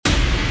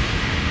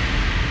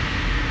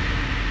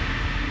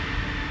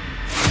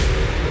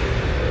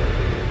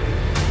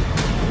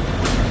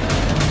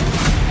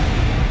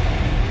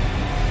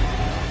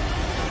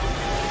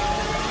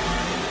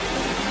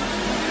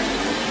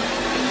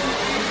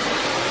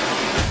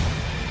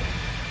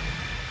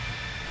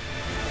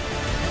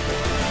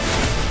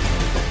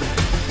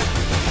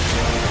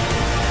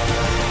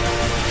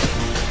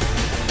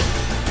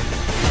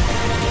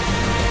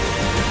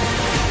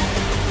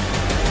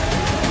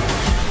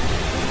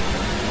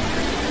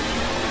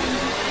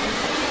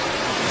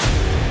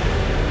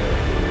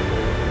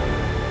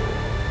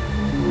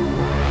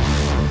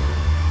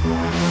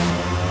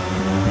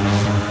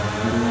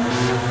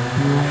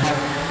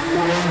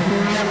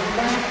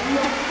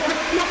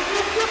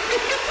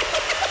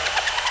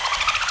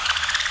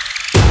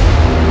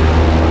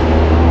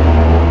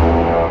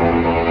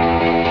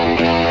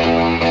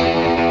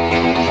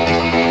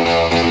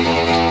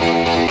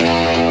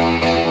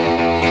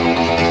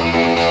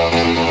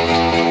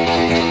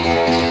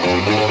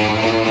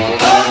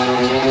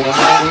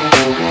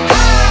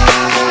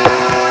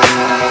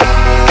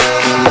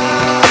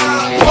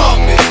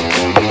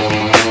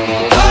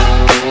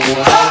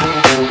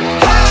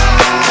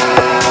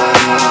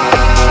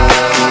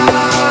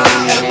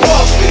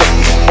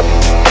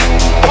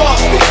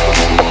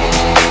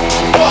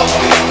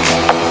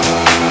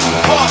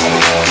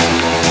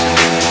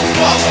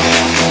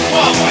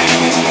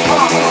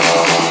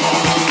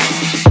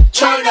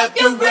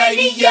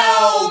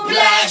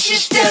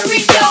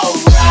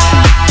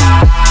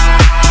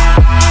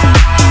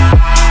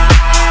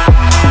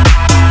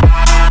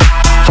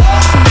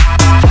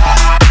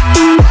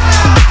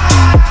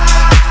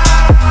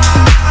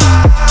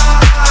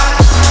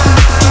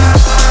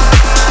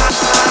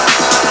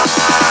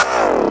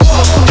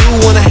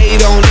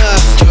hate on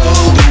us.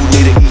 Dude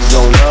need to ease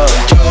on up.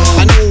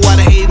 I know why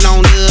they hating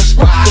on us.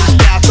 Cause the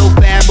style so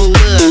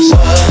fabulous.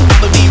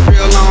 I'ma be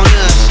real on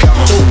us.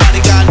 Nobody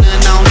got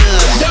nothing on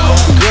us.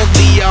 Girls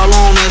be all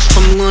on us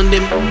from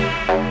London.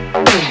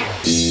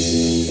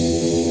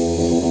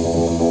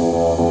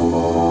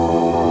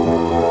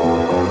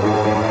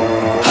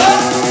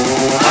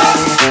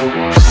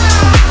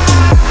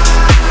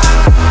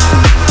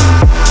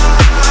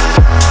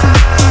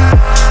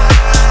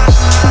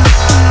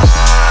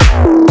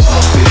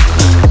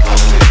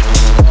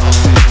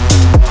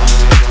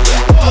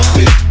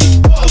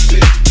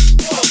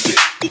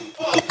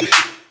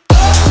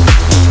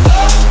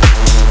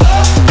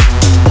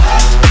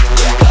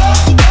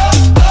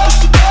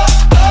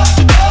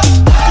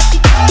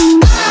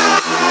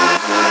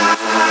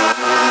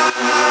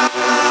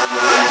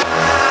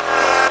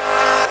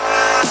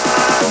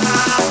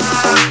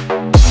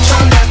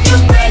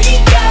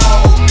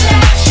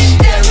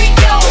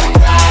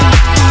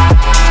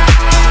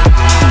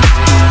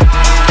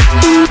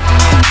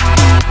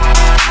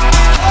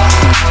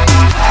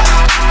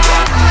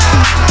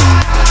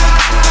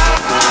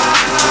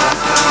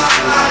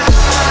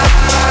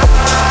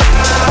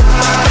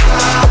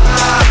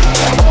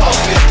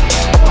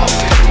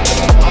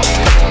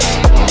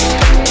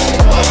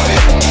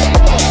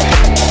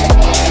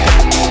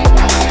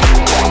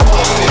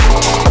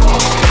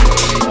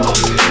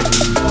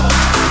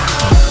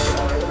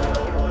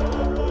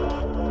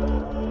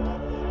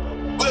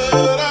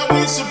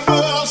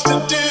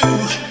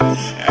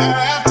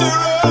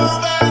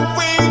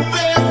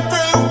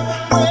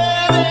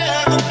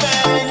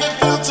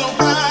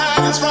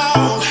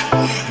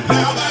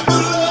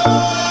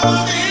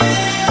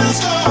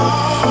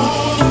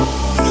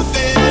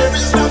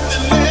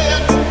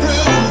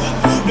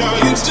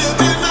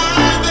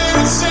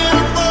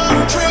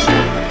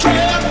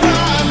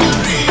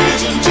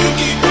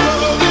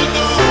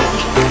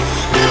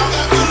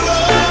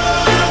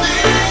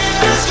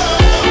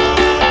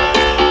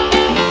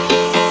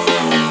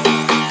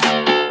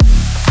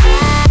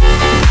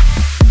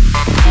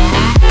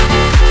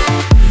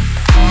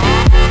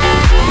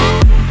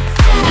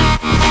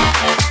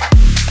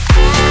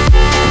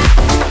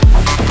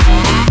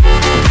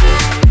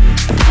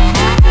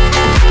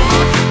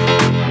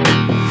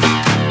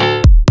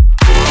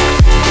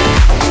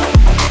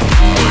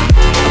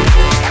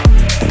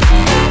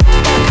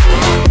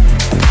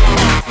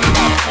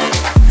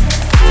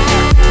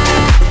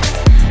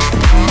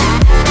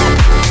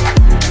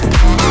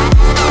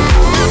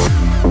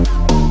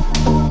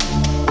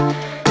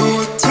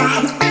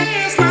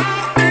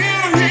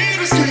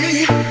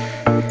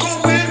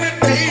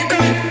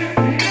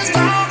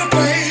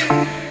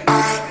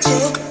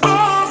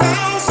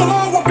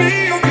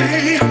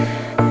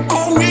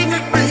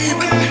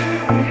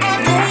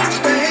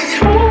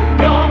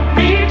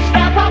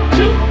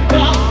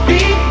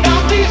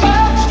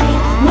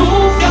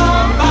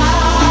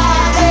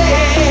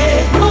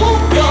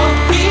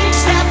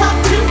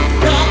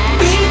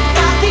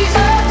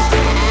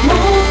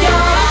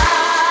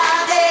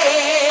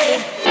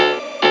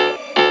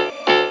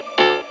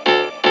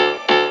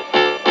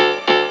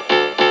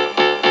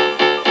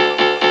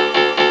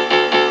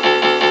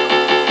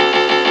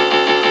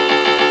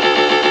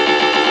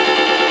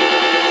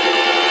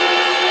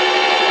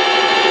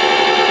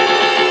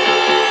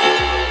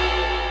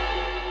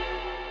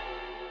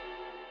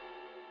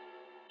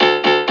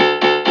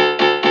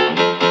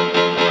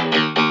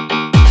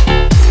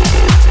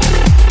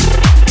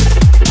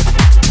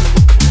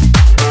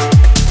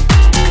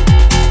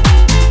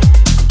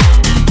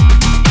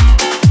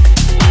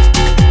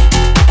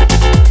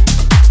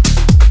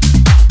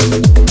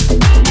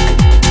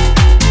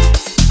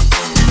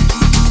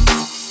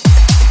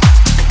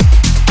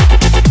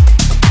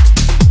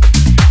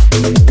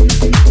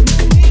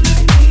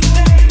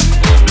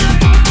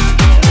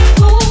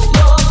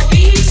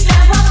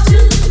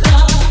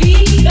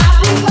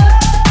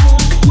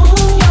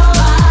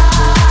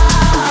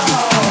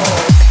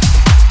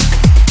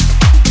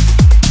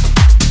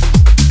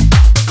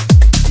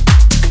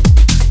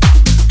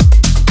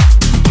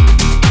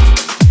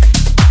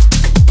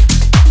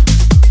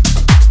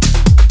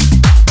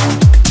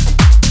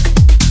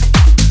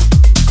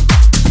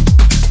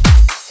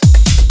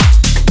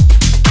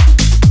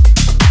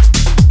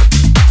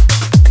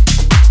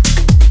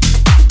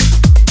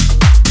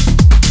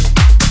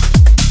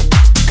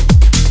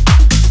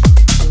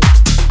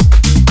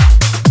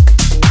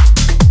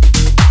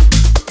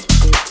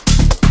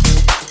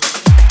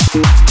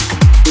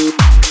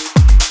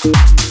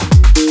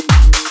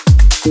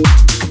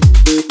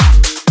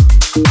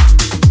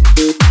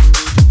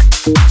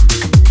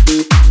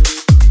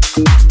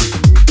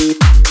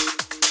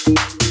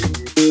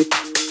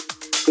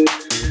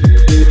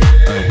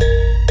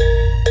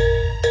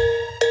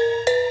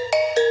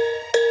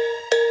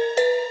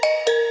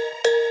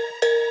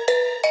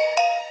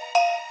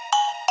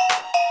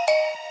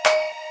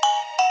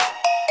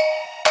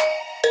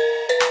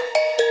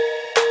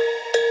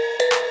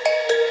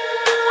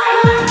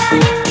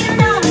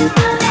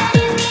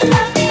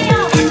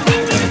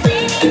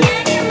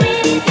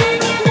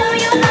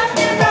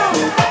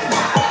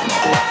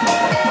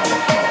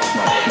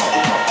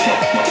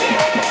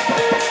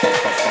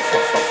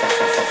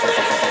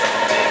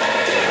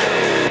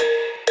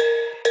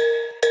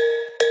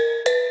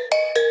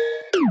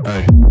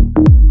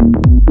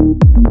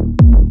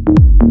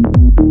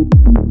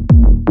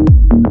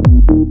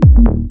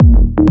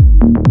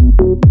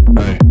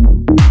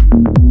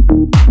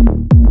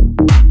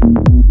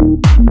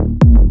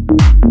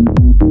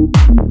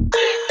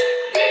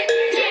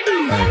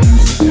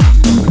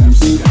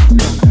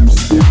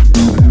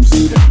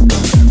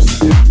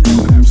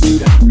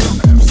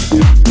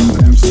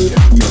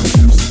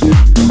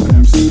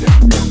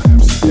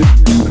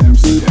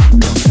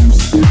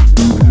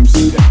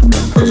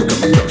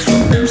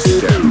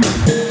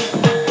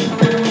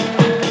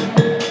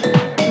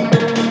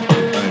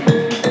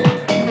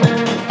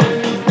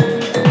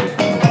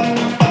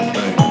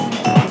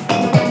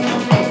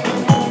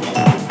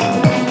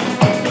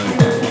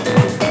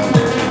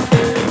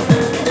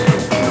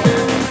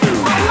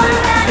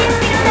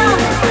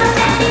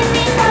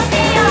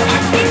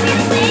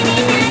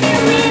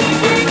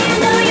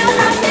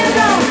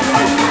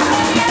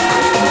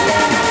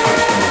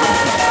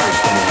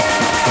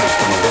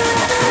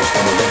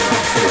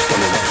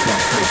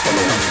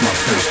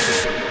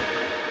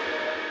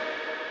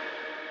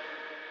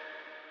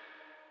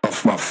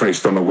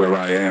 face, don't know where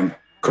I am,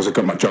 cause I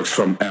got my drugs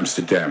from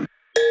Amsterdam.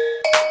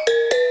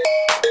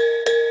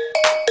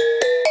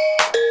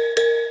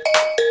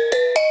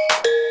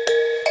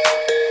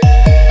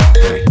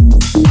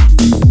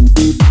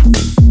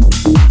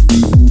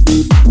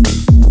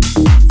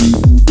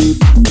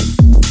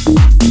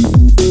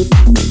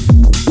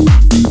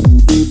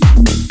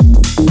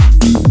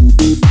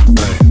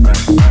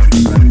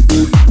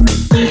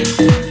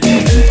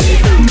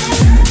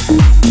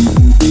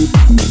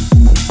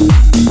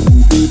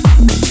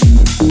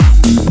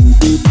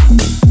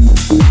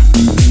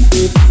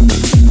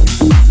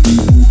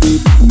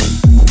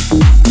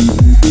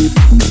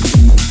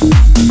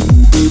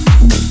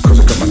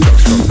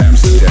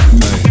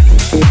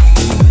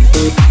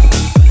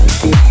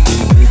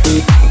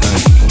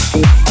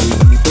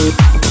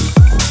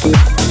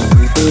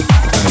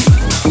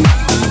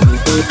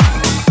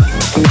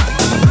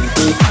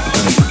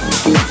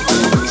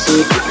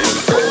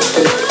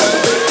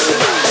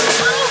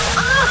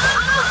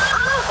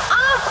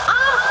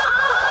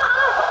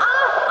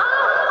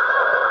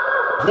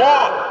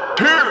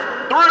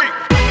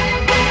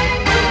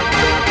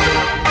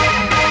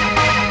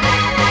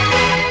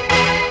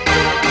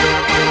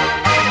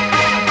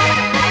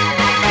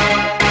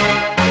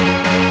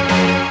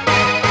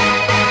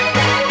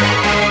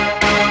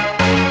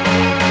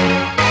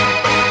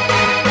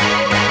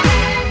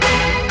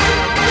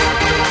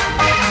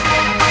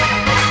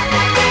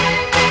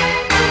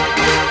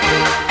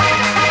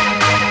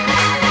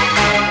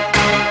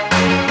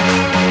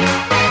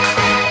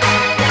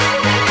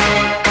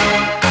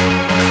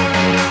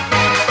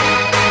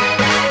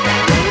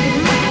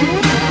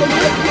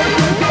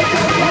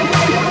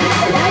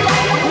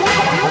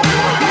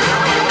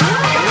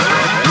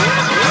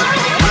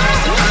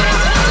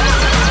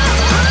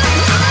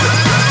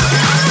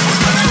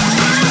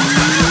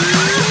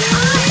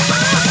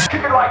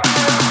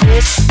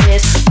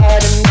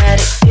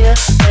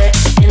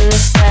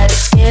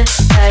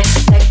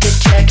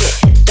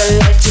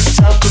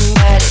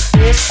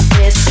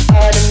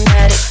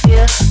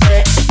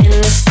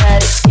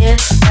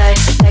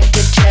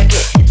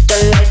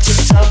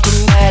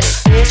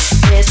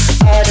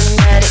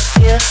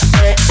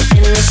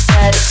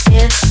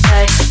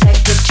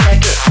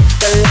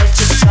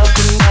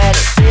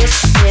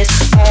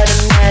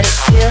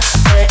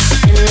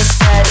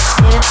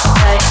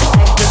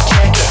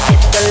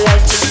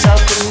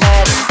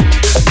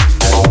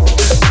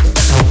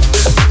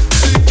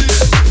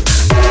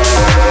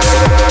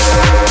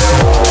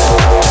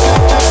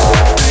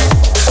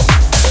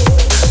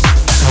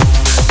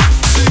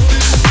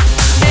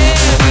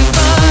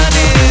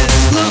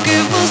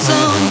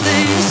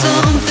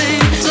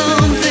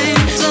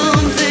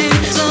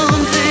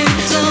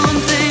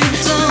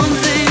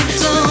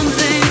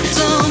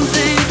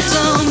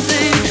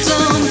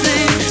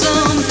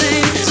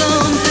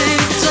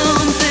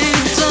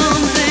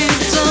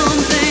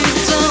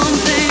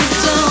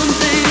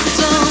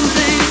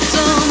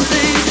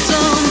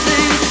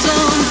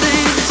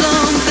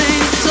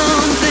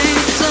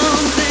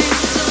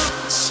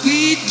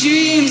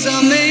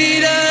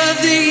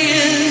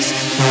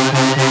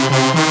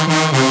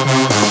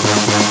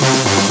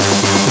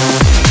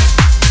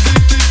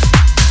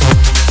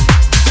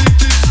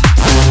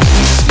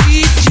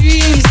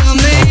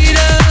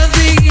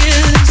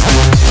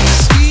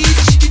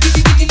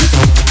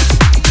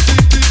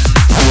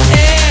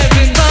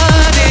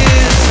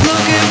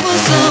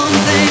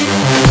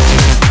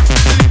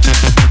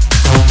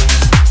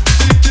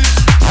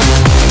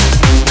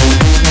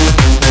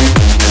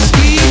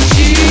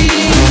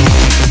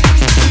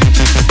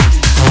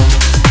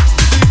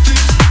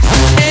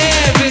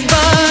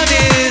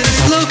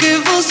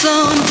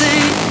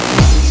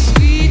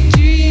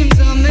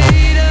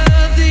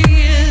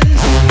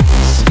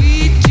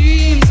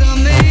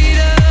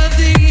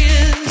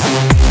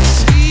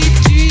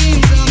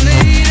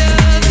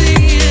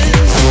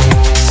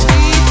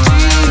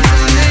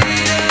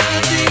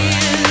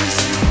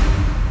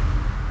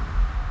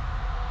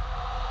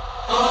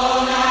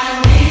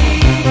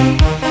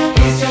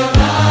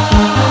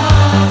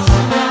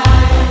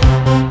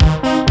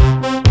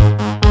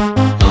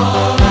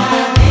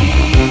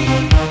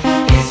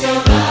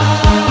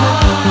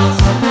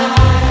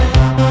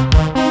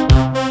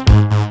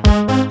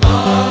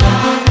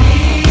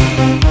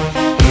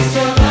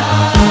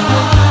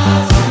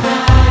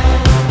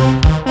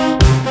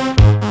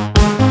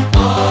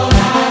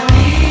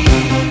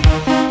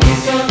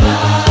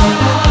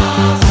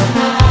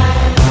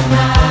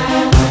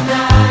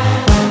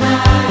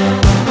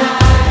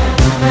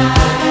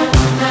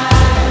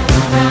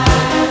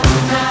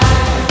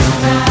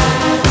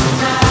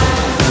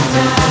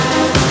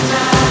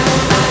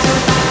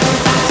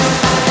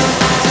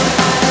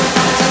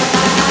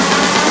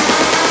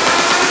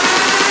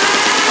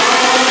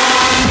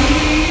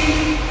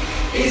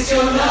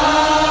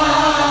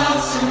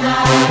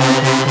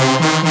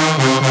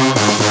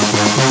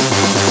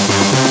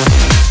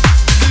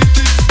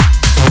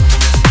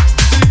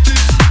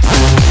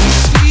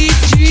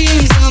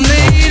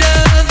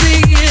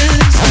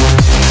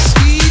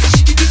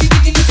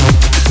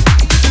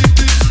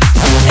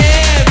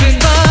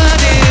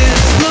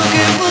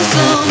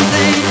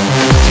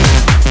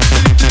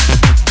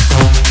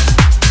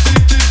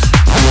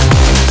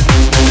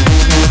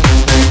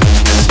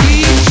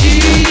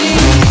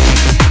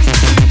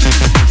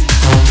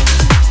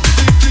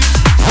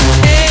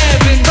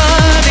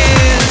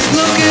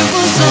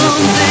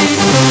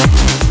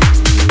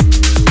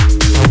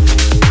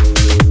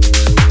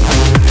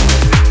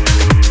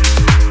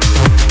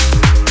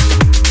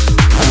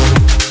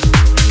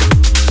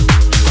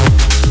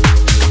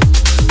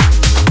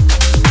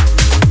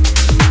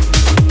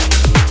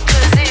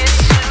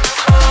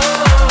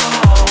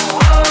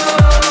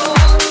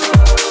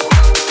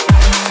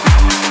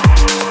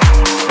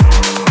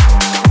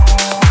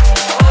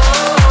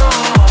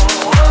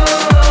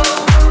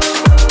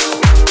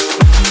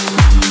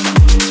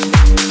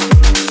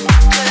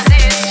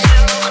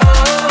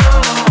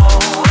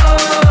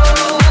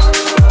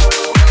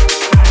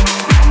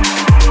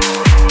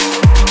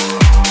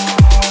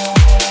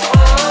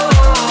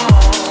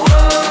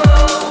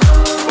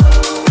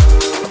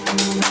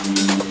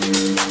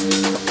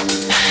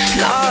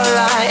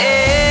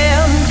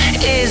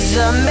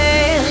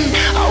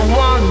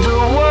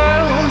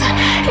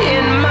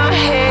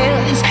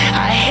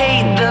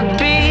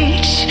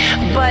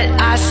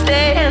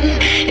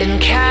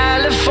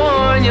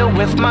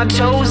 my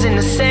toes in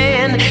the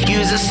sand.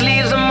 Use the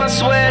sleeves of my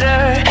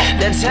sweater.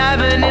 Let's have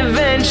an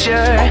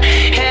adventure.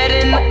 Head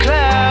in the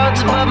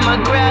clouds, but my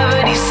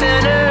gravity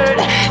centered.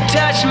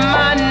 Touch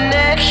my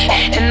neck,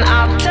 and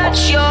I'll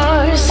touch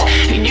yours.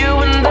 You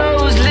and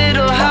those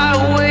little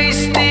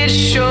high-waisted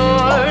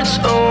shorts.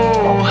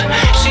 Oh,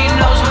 she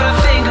knows what I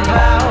think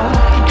about,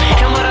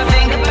 and what I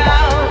think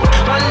about.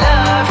 One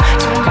love,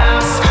 two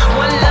mouths.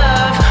 One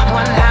love,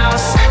 one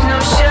house. No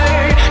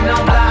shirt, no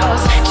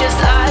blouse, just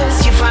us.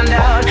 You find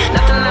out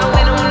nothing that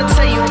we don't wanna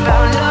tell you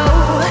about. No,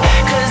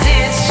 'cause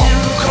it's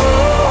too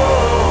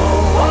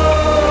cold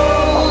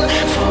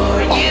for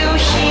you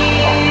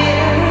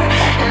here.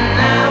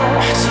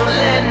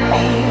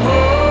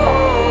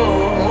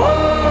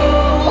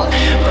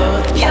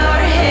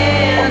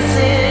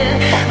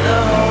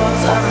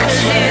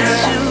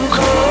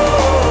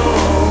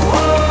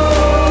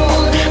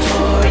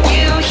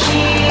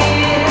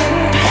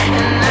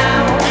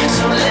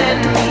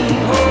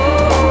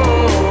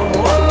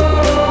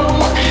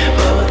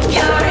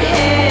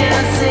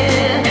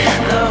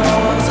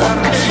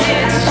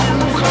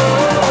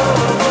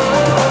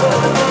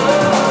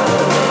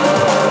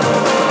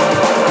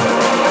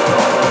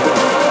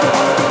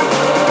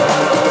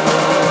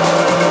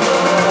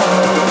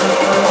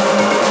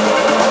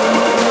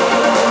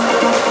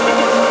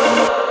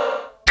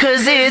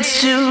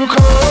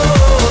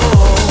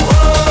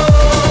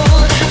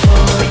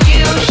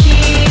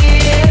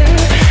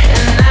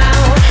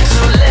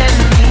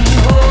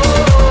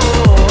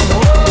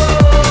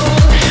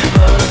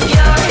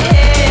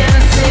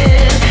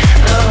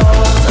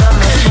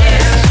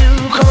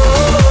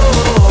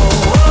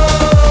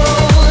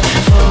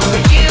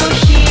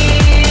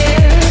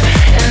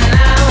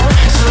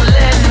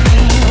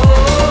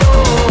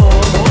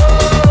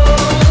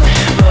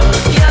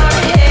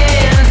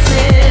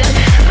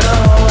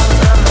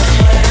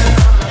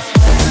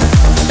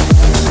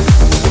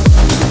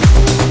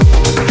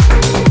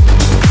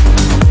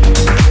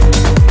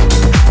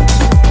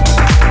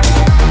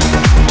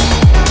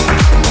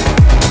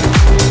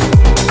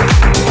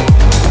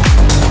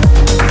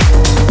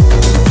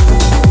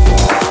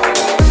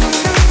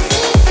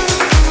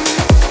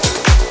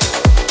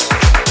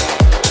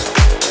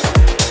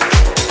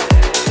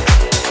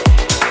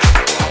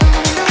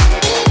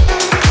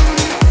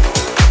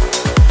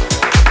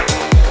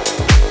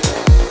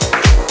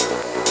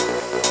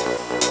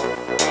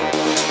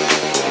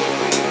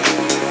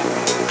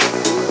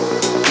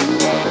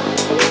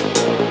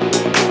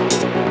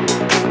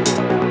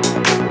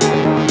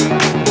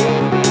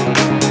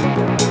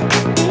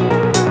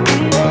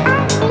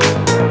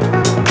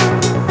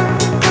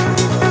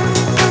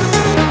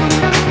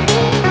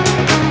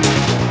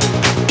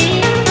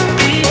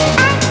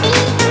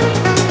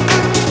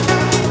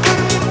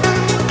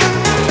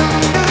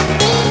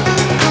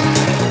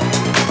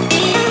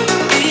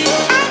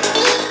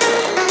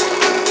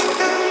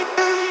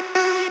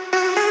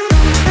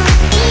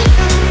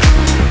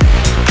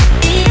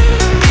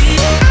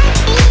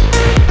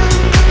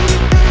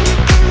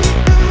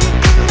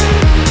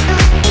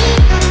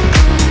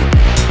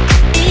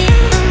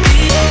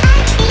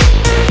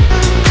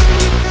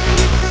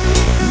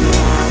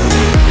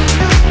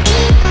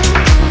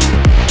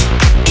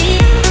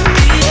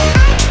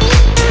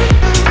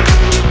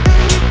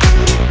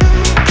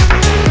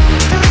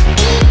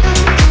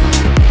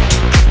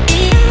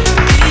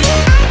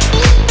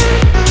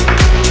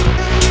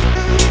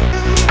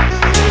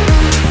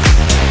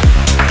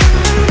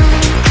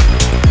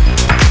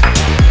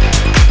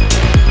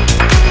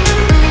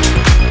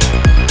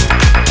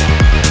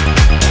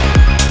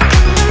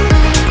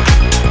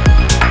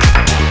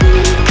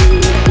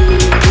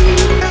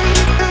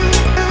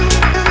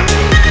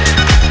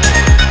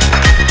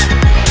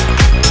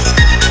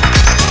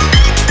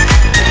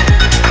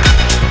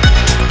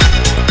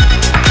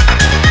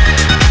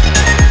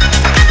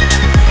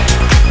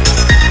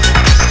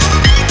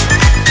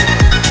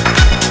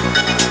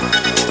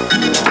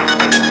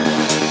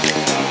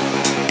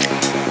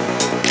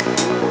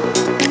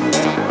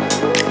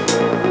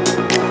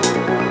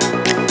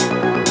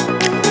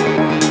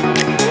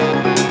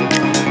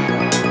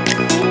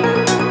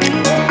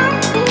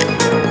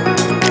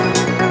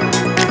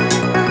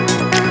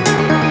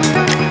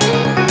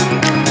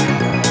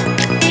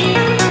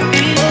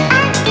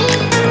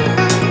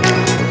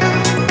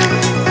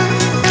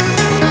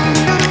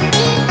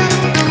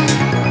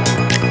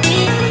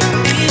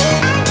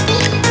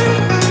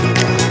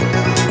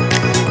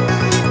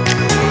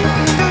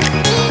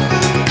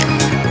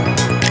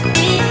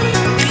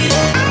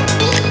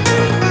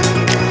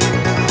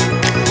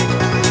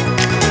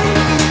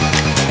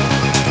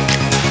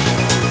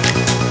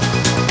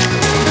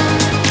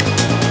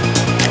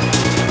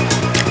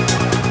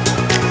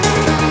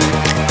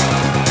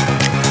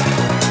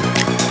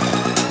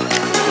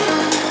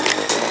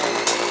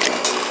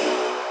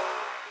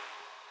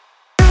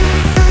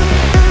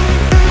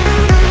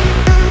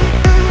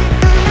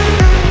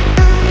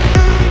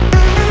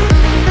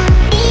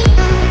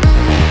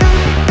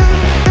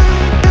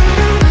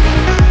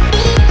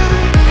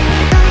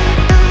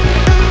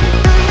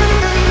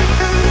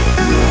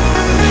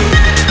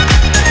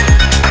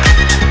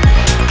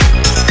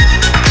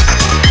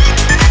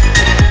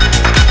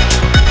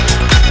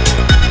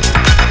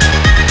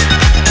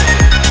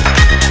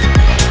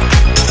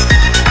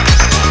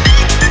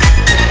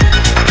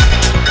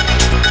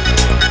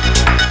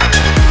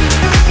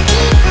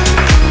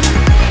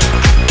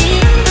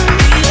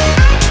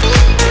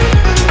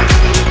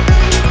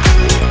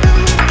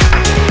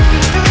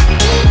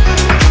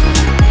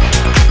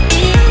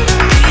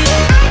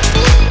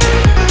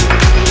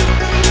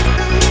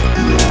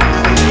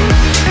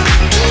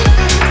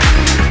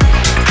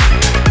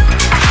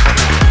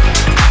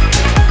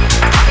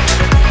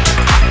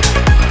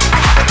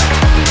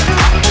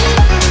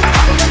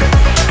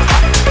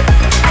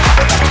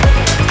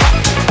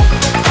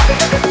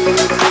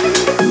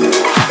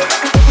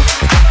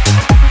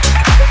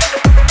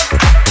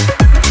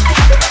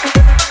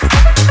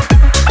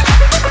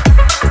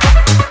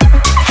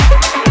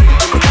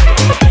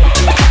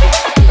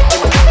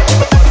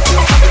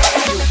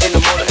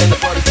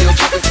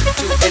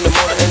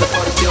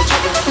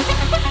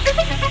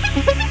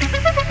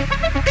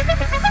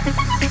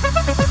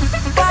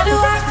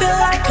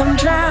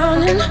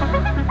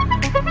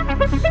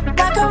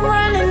 I'm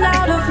running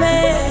out of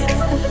air.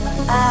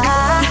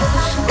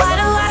 Why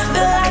do I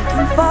feel like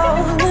I'm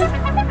falling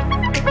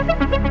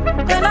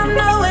when I'm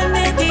nowhere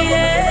near the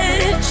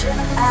edge?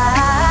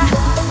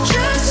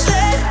 Just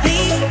let me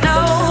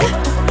know.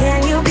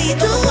 Can you be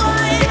the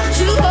one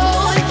to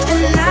hold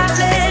and not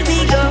let me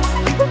go?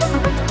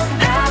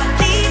 I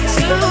need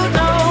to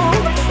know.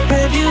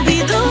 Will you be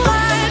the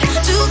one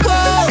to go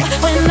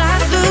when I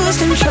lose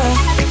control?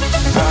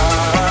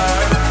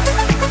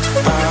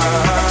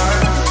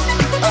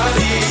 I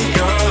need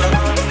your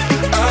love.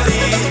 I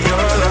need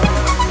your love.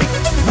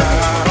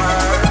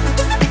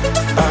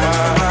 I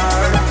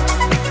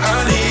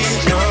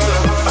need your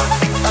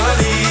love. I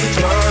need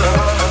your love.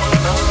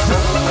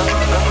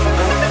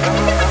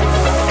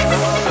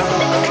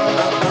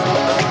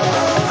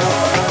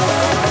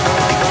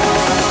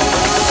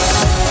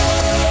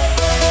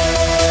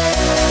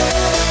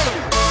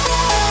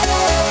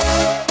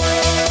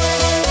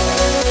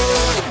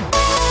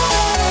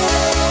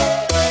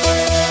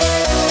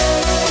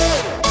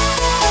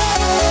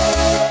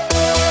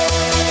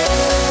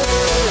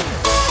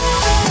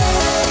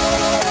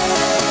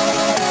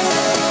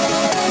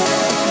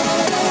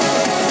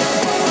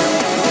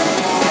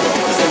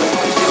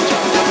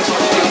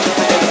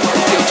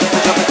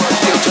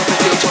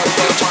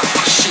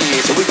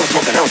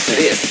 To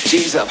this.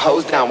 G's up,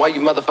 hoes down, why you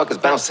motherfuckers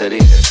bounce to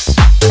this?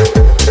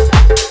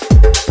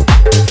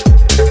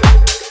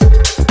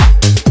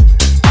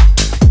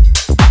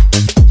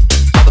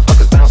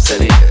 Motherfuckers bounce to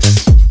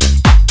this.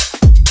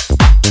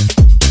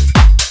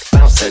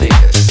 Bounce to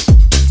this.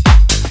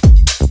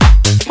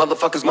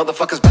 Motherfuckers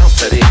bounce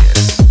to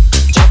this.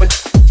 Jump it.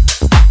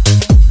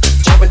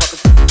 Jump it.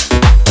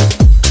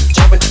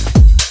 Jump it.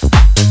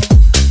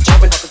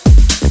 Jump it.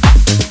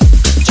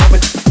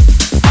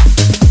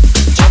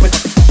 Jump it.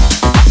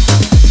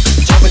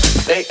 Jump it.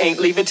 They ain't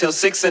leaving till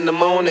 6 in the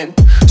morning.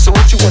 So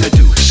what you wanna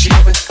do?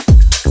 Jump it.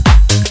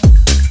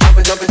 Jump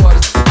it, jump it, jump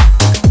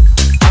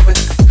it.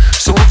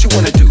 So what you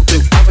wanna do?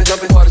 Jump it,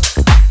 jump it, jump it.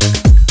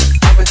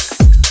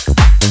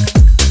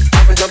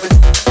 Jump it, jump it.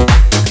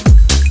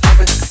 Jump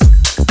it.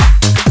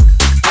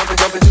 Jump it,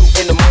 jump it.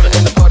 2 in the morning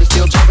and the party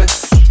still jumping.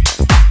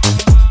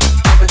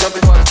 Jump it, jump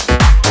it, jump it.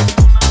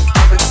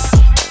 Jump it.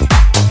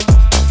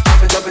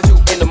 Jump it, jump it. 2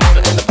 in the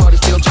morning and the party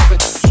still jumping.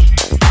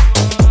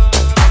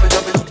 Jump it,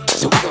 jump it.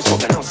 So we gon'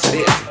 smoke an ounce of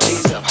this.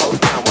 G's up, hold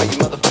down, while you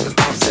motherfuckers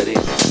bounce to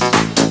this.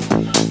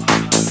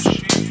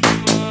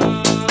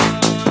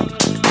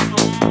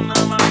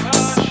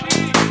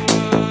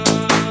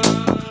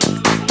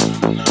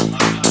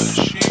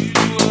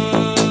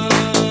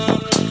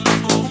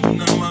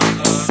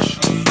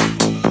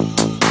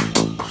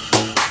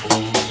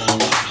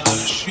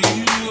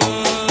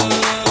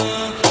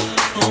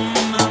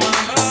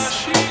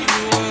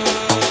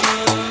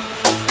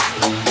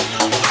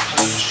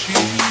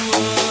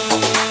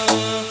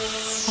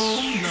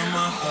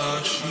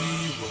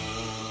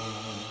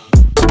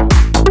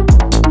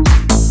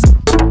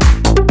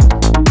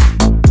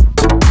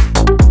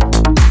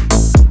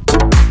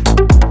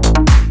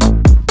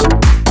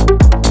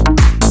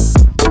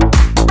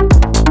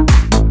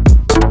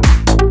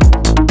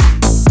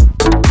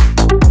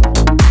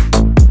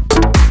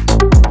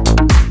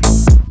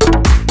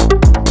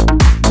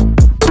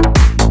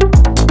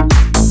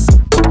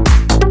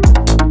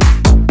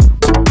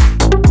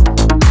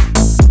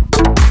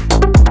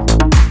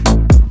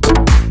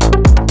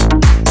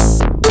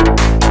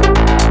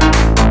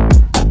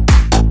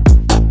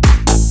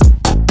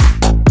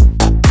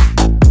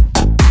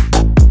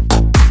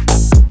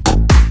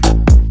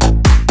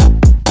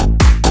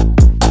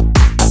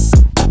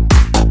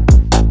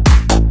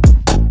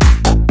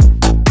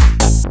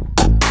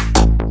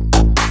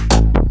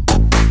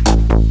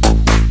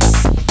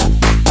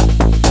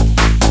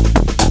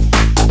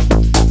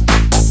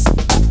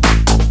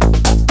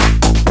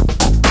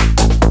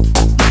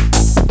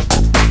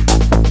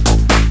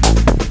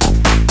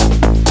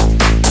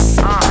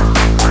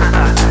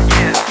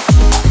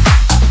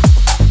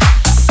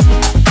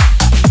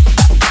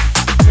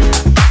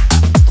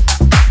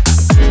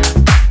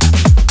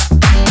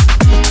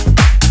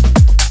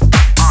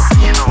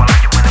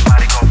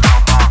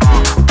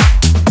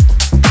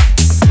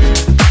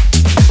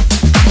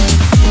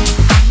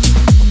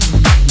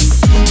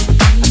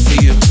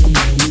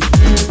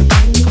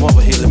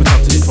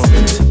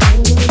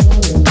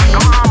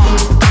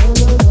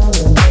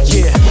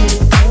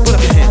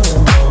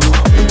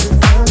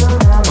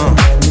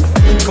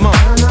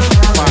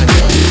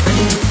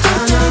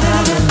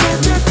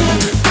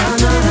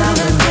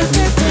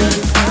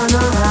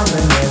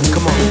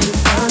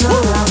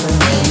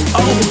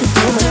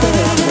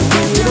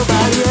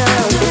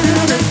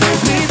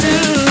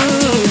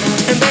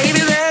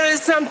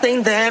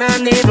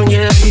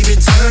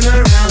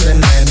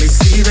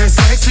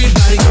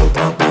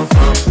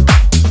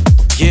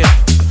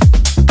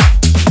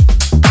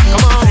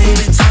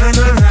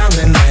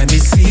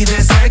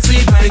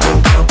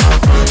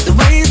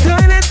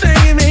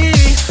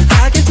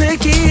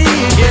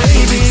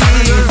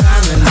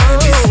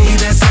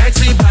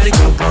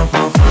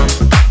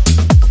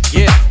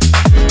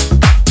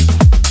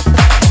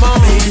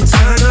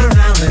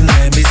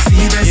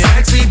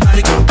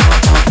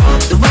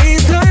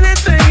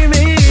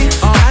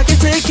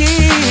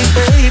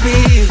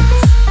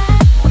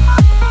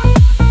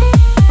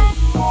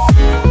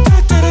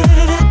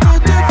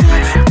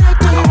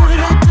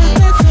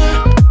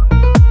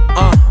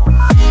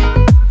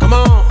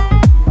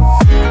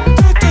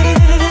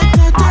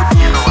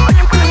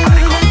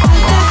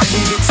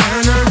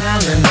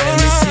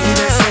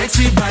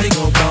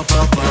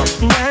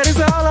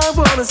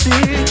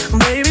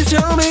 baby,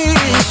 show me,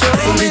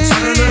 Baby,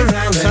 turn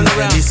around and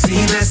let me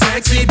see that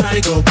sexy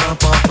body go bump,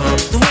 bump, bump.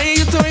 the way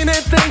you're doing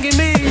that thing in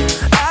me,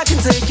 I can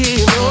take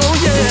it, oh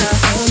yeah.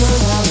 Turn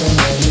around and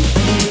let me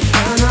see,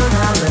 turn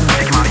around and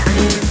let me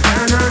see,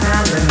 turn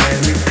around and let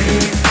me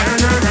see,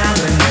 turn around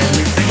and let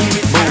me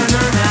see, turn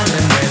around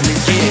and let me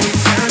see,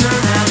 turn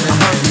around and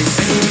let me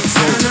see,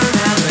 turn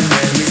around and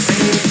let me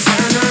see,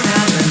 turn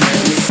around and let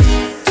me see.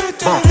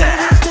 Bump that.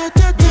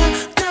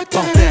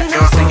 Bump that.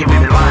 Girl, take it,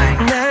 baby, line.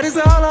 That is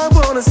all I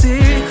wanna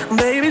see,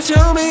 baby,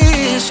 show me,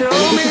 show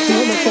me.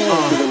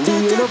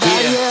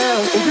 Yeah.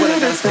 What I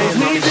gotta say is,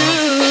 Me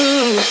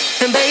do.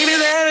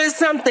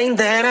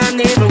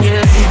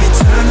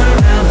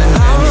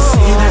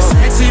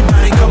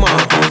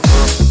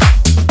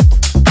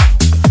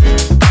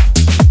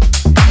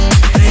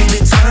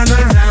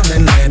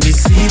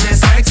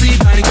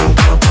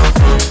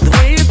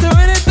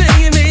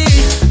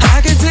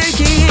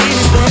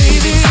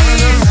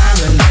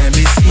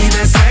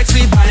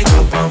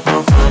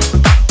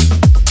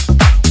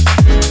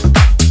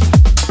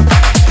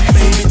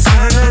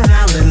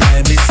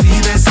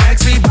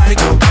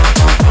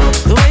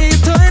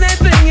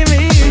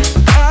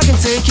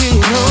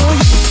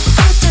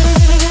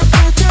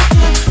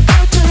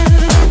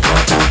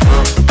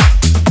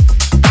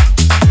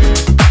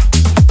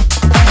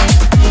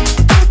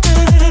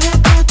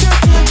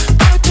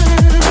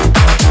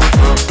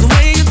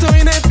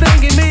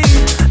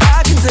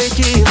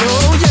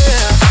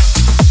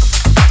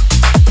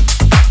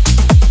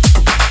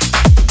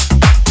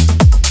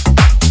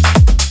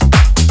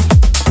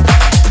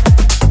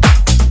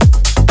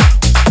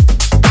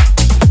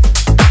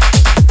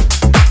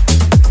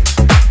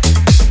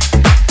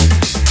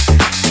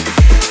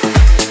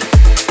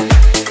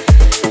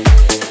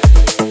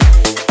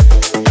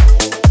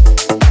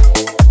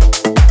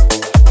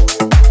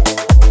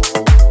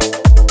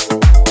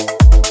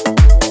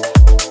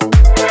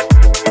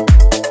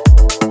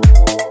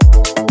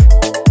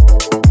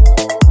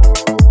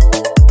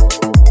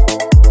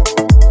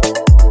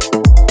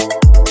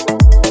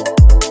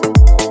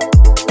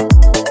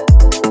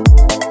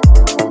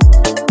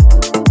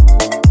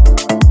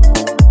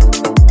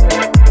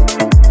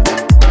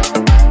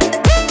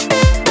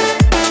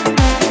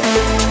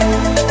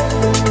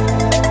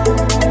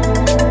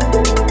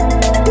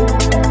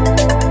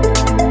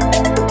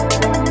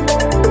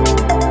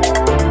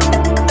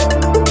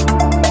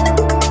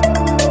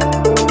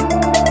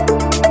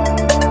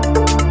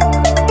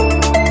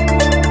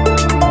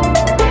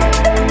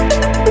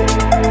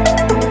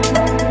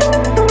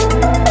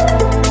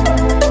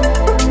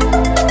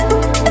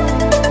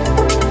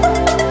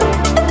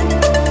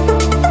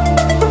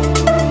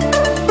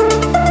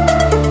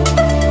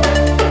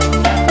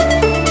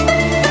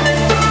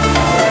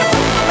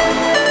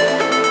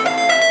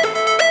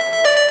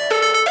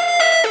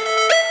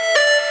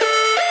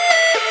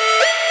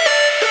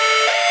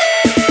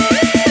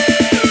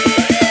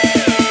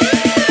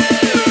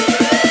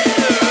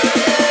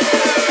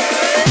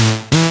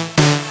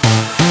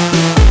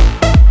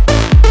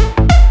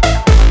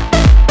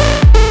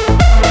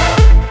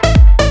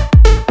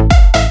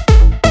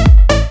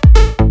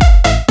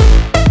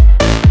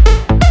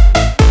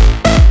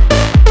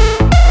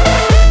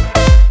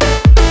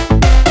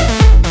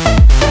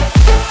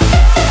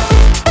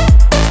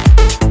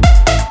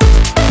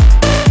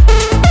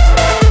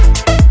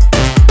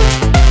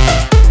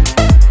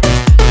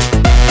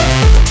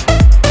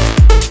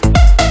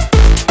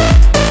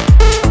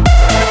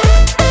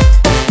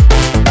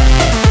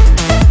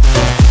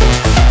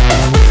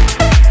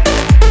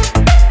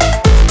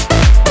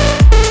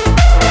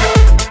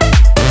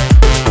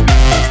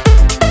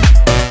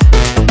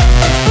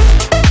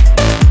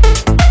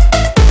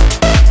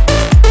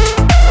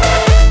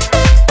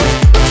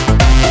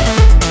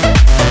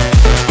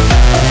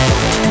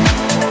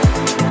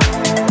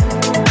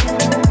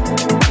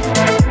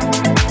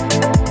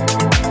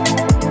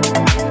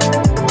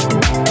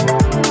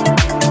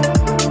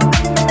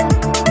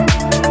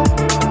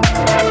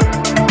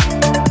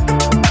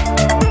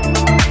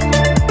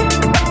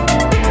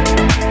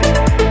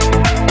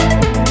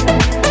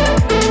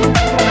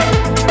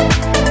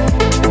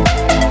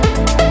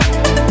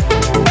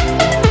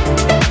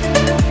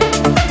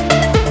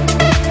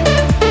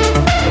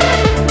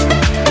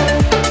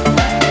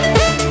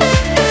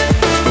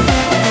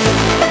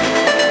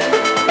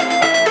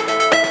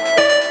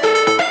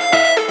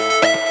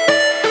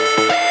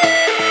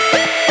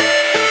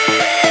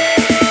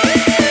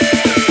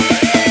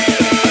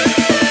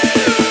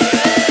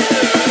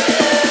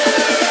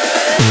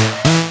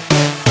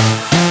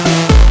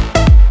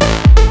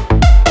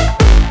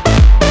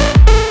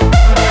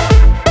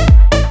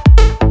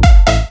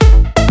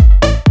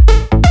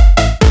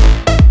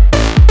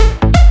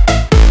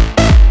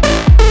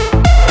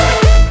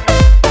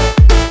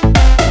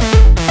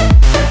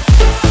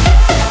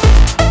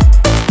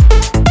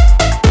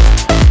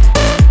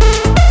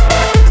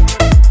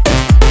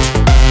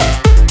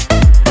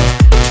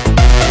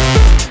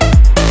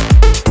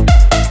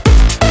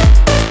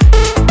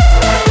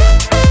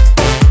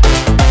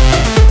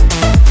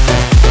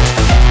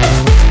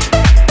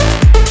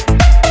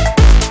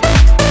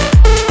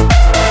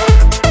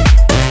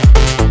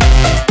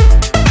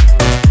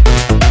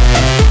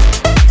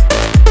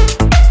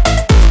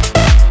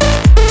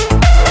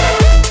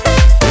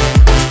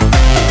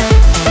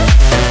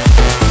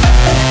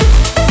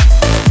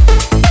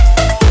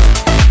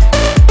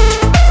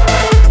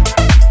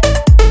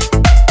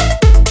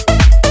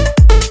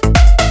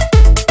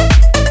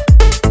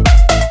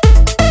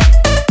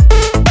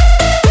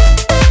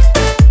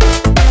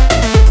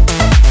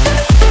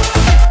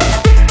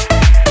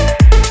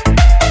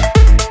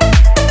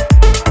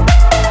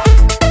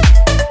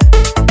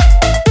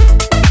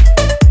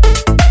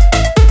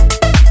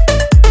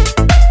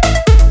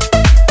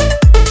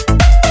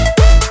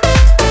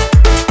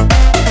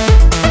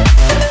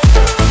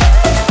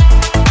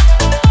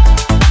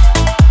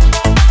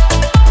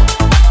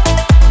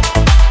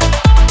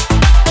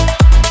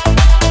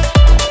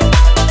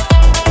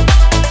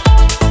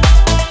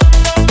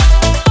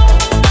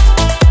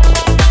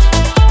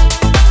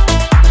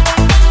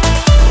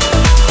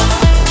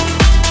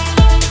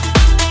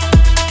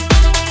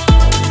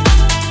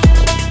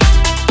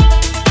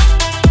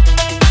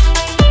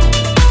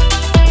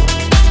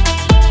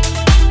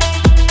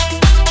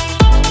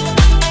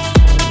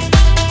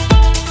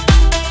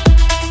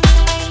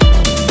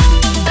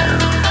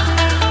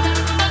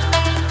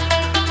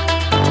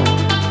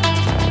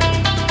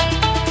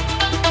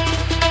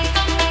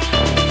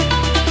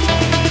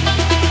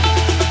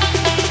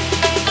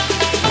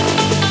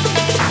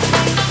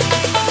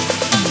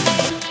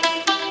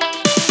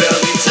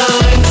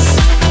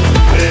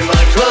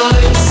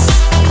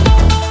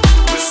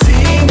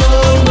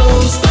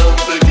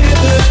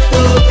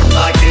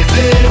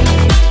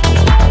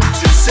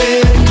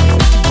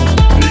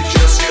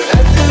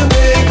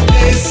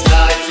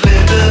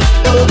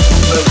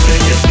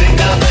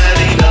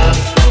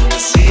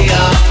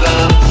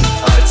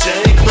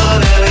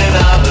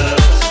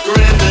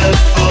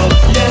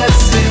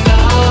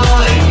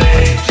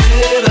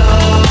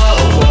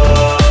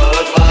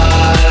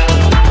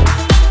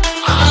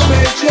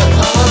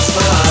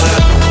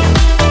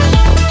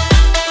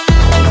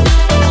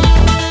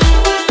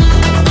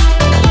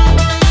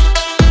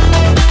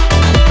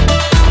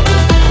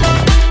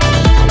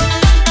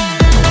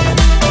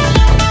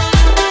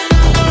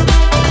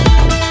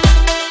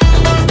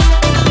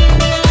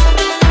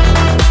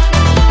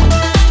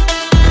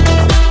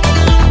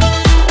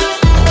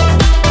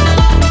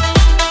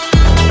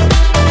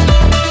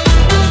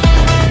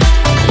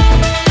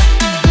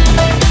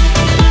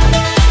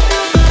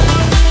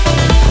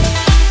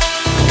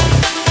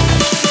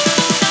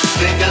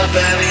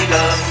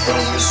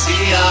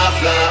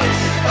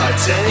 I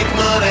take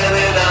more than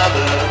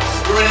another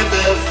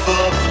river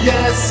full.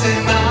 Yes,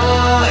 and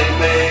I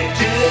make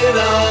it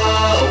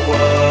all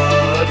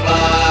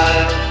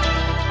worthwhile.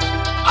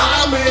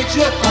 I make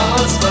your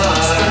heart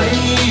smile.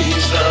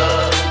 Strange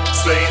love,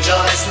 strange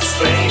eyes and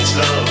strange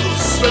love,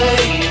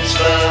 strange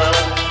love.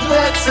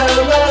 That's how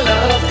my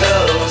love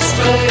goes.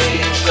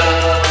 Strange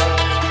love.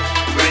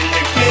 When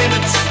you give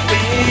it to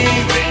me,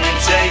 when you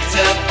take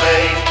the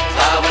pain,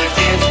 I will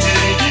give to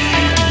you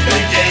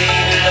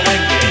again and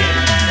again,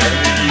 and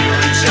you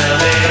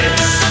return it.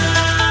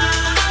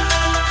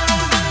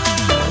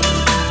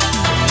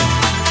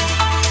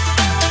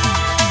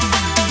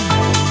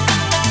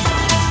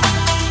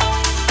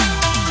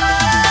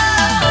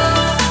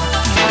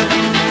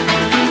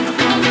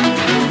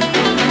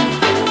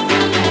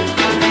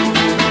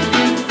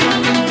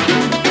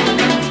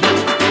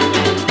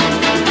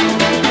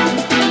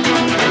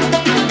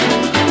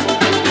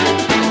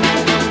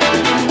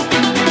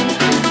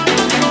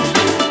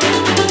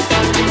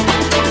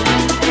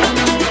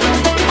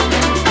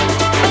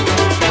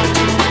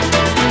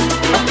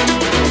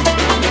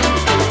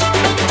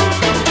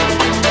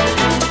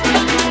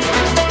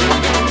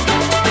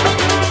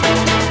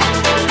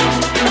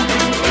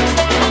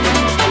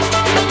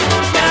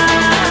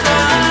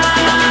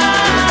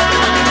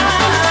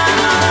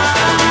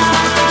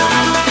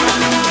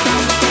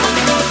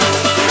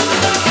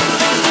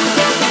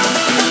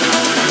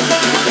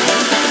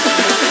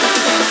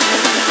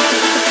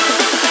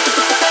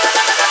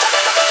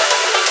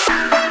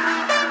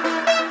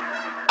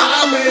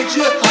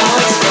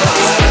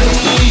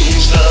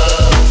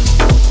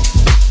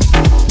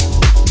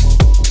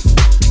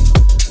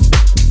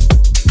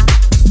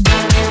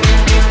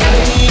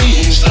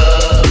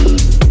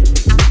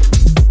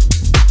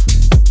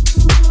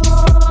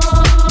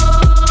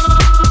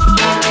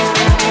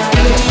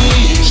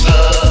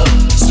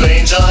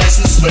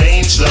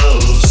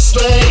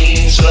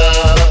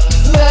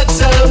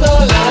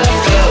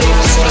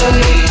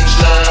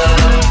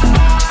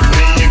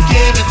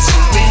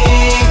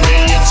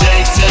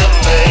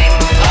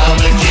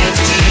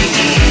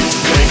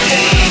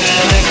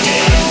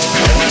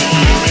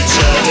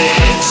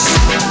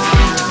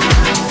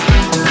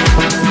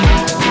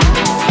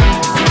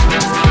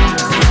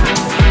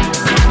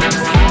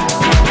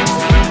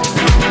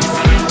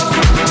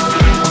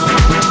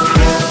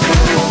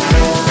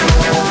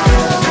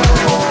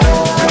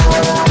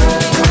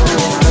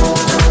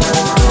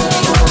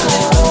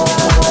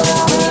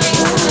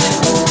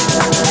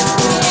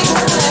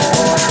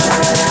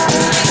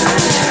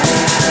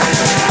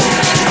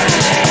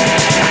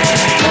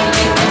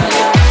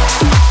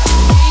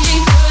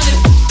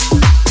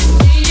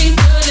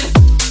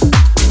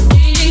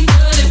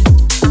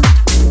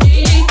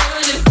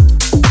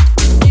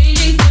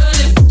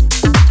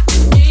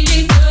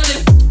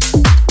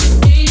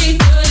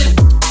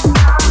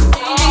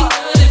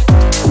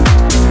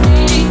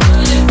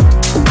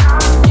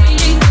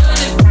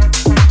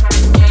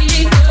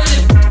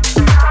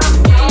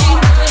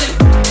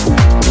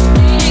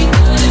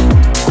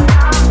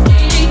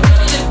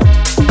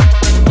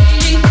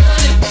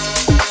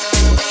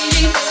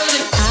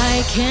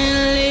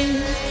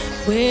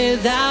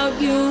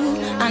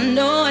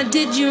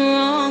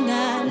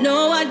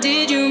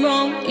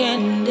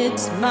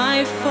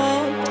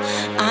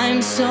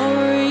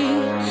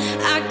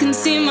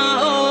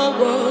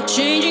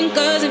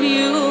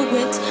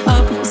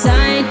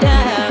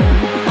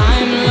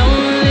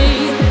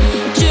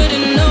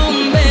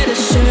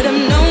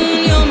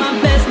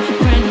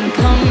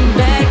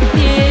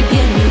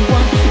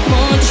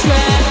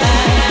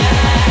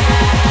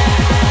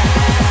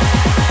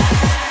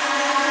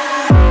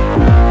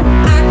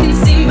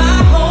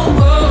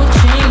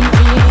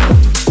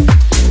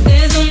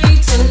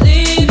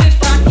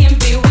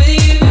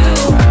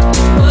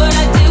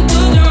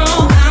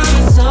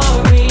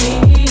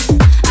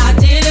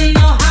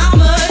 How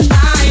much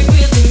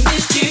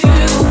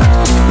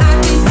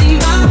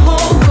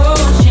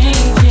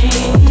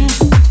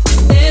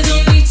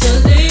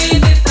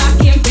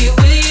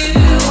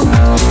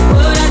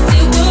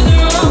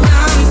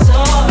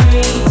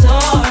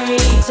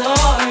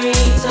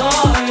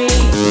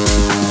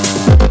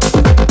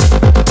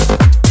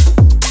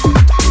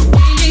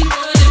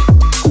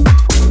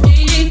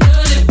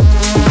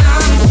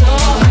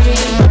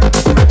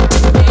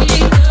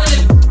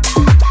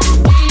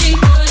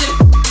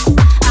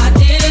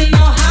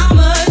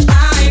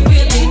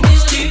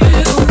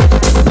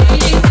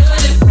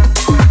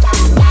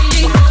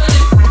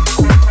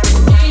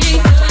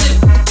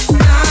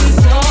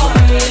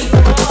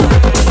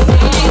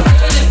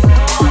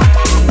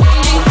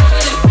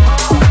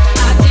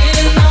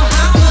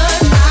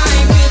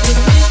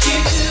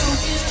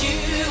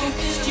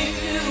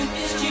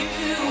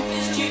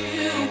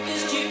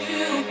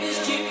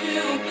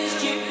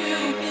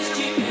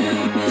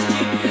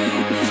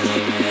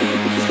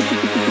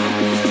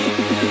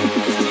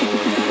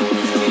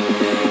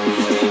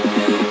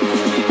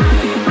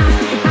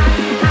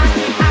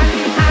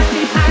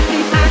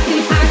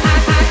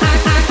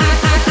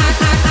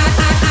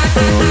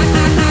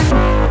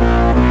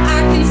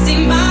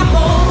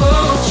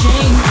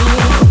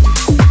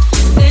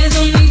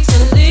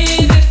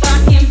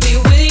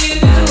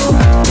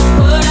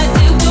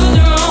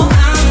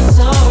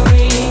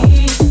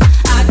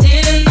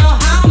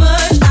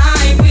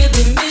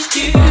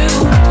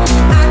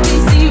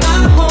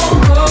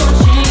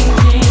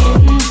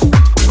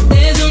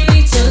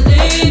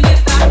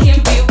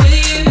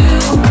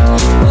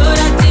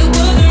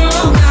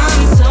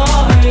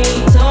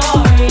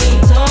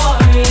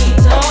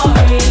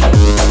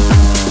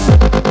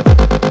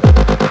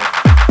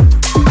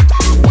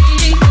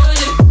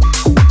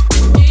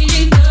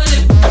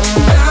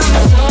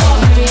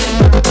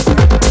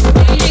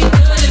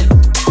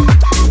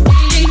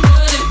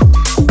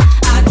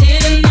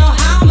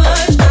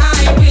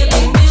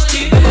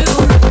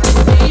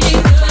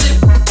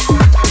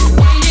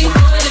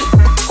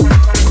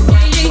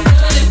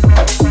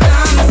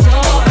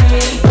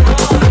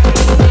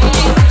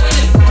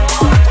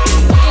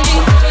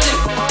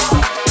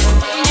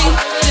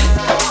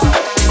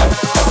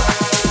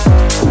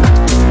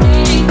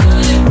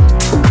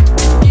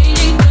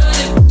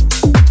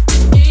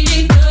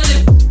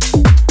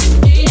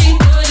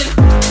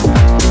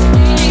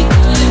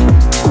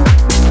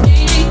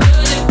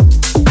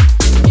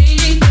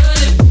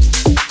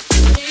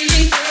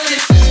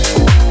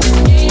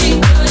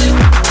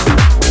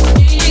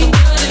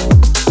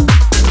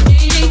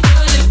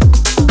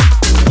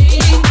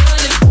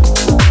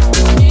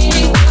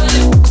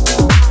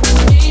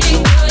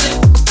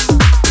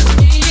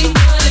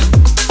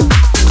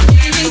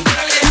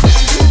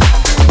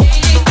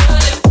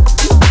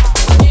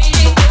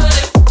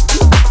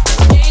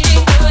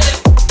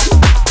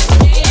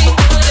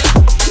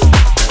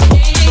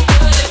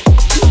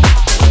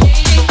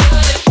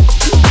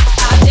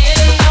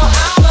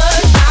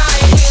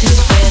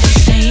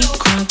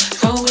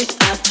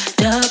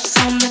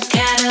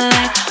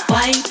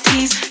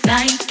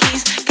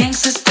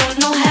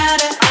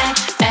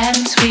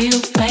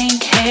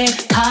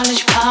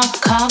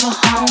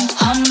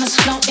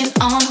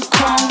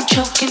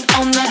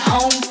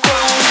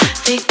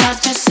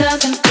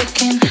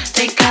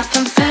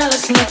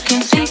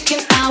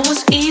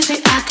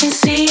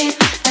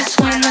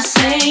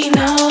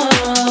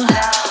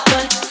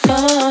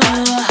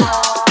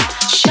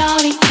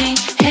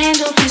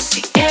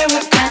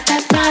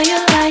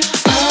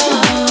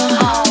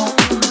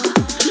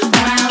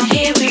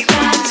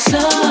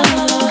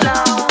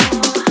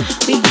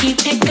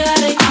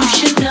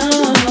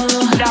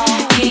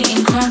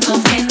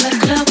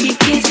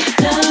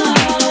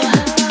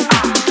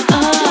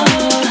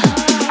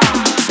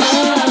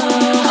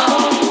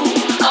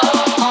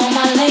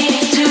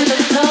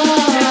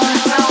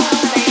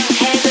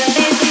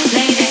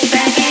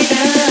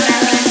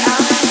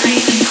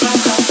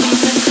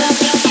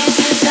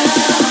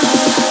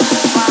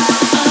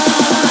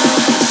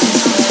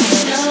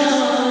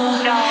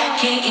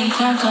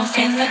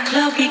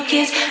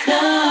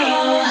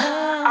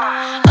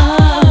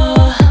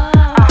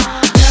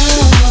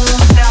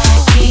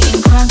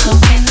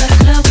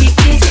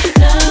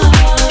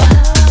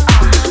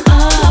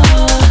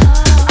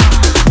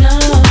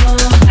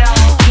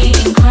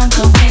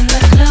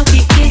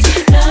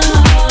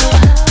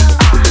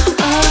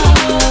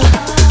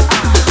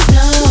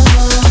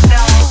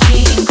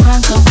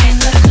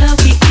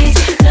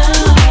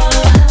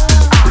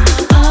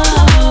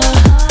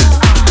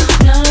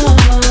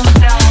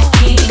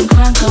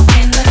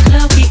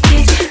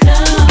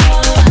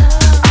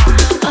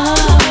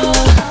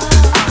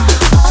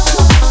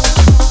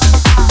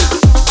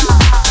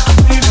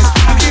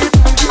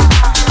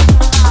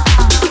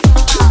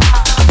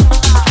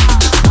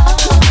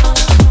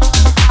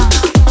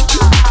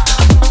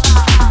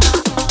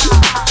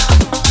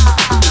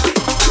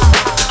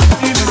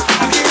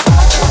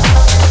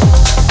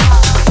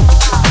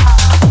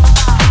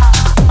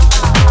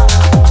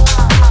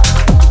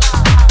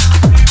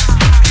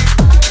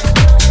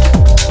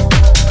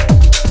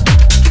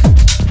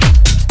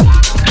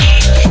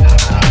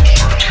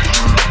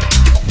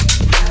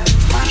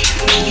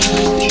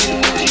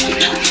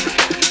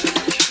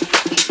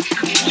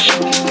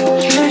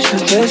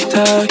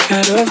testar,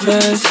 quero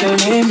ver seu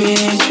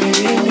limite.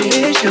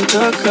 Deixa eu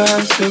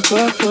tocar, seu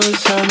corpo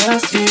só me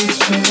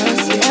assiste.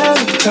 Eu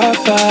nunca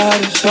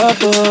paro, sua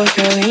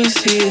boca ela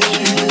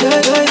insiste.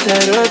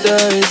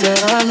 202 é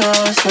a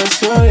nossa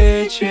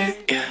suíte.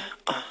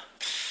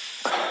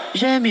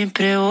 Geme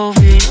pra eu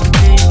ouvir.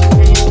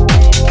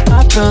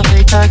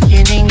 Aproveita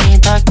que ninguém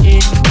tá aqui.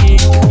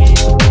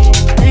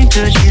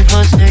 Dentro de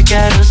você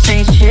quero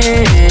sentir.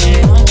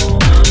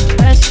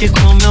 Desce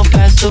como eu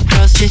peço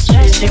pra assistir.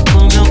 Desce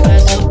como eu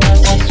peço pra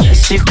assistir.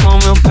 Desce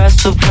como eu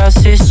peço pra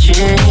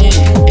assistir.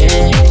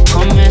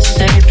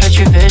 Comecei pra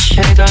te ver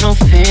chegar no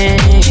fim.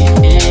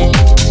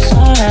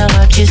 Só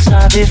ela que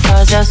sabe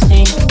fazer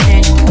assim.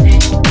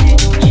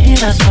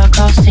 Tira sua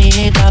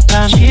calcinha e dá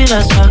pra mim.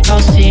 Tira sua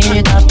calcinha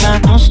e dá pra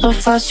mim. Não sou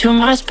fácil,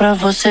 mas pra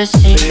você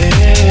sim.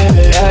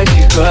 É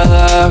que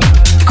coloco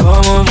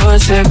como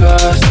você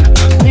gosta.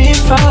 Me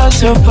fala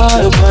seu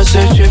pai, eu posso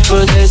te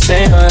foder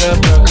sem hora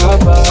pra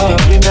acabar.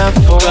 Sempre me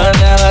afoga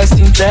quando ela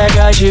se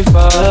entrega de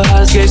volta.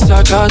 Rasguei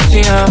sua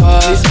calcinha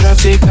rosa. Fiz pra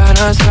ficar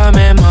na sua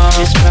memória.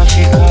 Fiz pra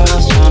ficar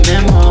na sua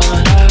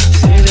memória.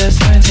 Se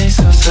dessa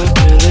intenção, só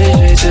pelo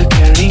jeito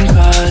que ela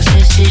encosta.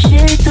 Desse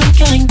jeito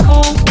que ela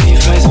encosta me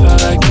faz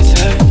falar que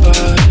cê é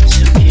foda.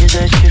 Se eu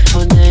quiser te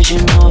foder de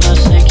novo, eu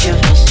sei que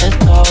você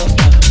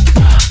topa.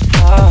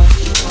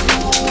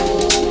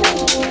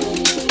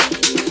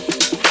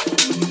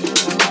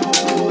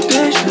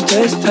 Deixa eu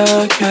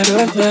testar, quero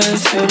ver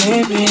seu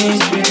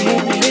limite.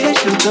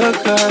 Deixa eu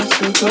tocar,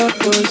 seu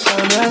corpo só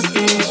me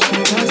assiste.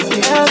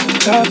 Eu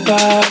nunca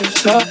paro,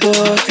 sua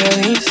boca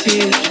ela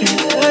insiste.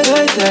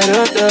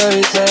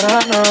 202 era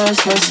a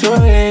nossa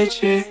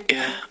suíte.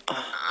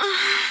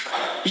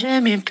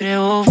 Geme pra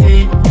eu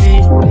ouvir.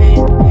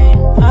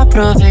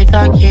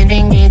 Aproveita que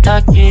ninguém tá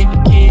aqui.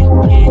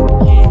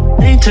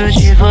 Dentro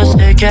de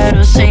você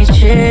quero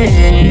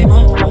sentir.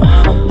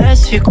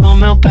 Desce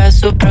como eu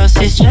peço pra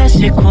assistir.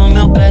 Desce como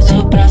eu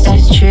peço pra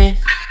assistir.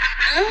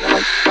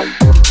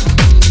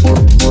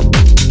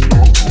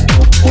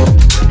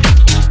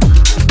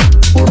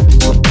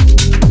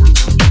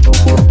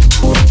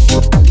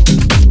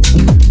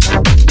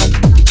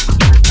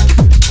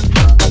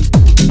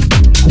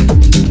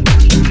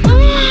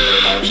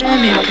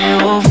 Geme pra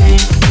eu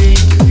ouvir.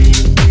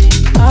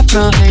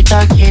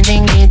 Aproveita que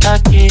ninguém tá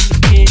aqui.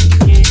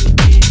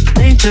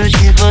 Dentro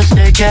de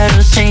você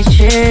quero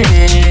sentir.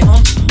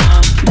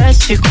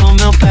 Desce como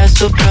eu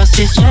peço pra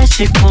assistir.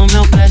 Desce como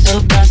eu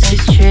peço pra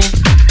assistir.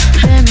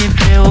 Geme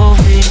pra eu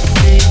ouvir.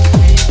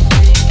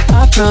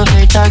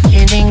 Aproveita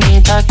que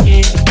ninguém tá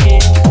aqui.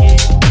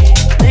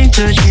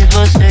 Dentro de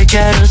você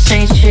quero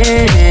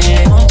sentir.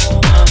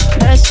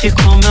 Desce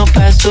como eu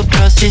peço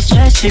pra assistir.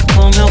 Desce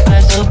como eu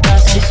peço pra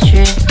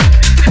assistir.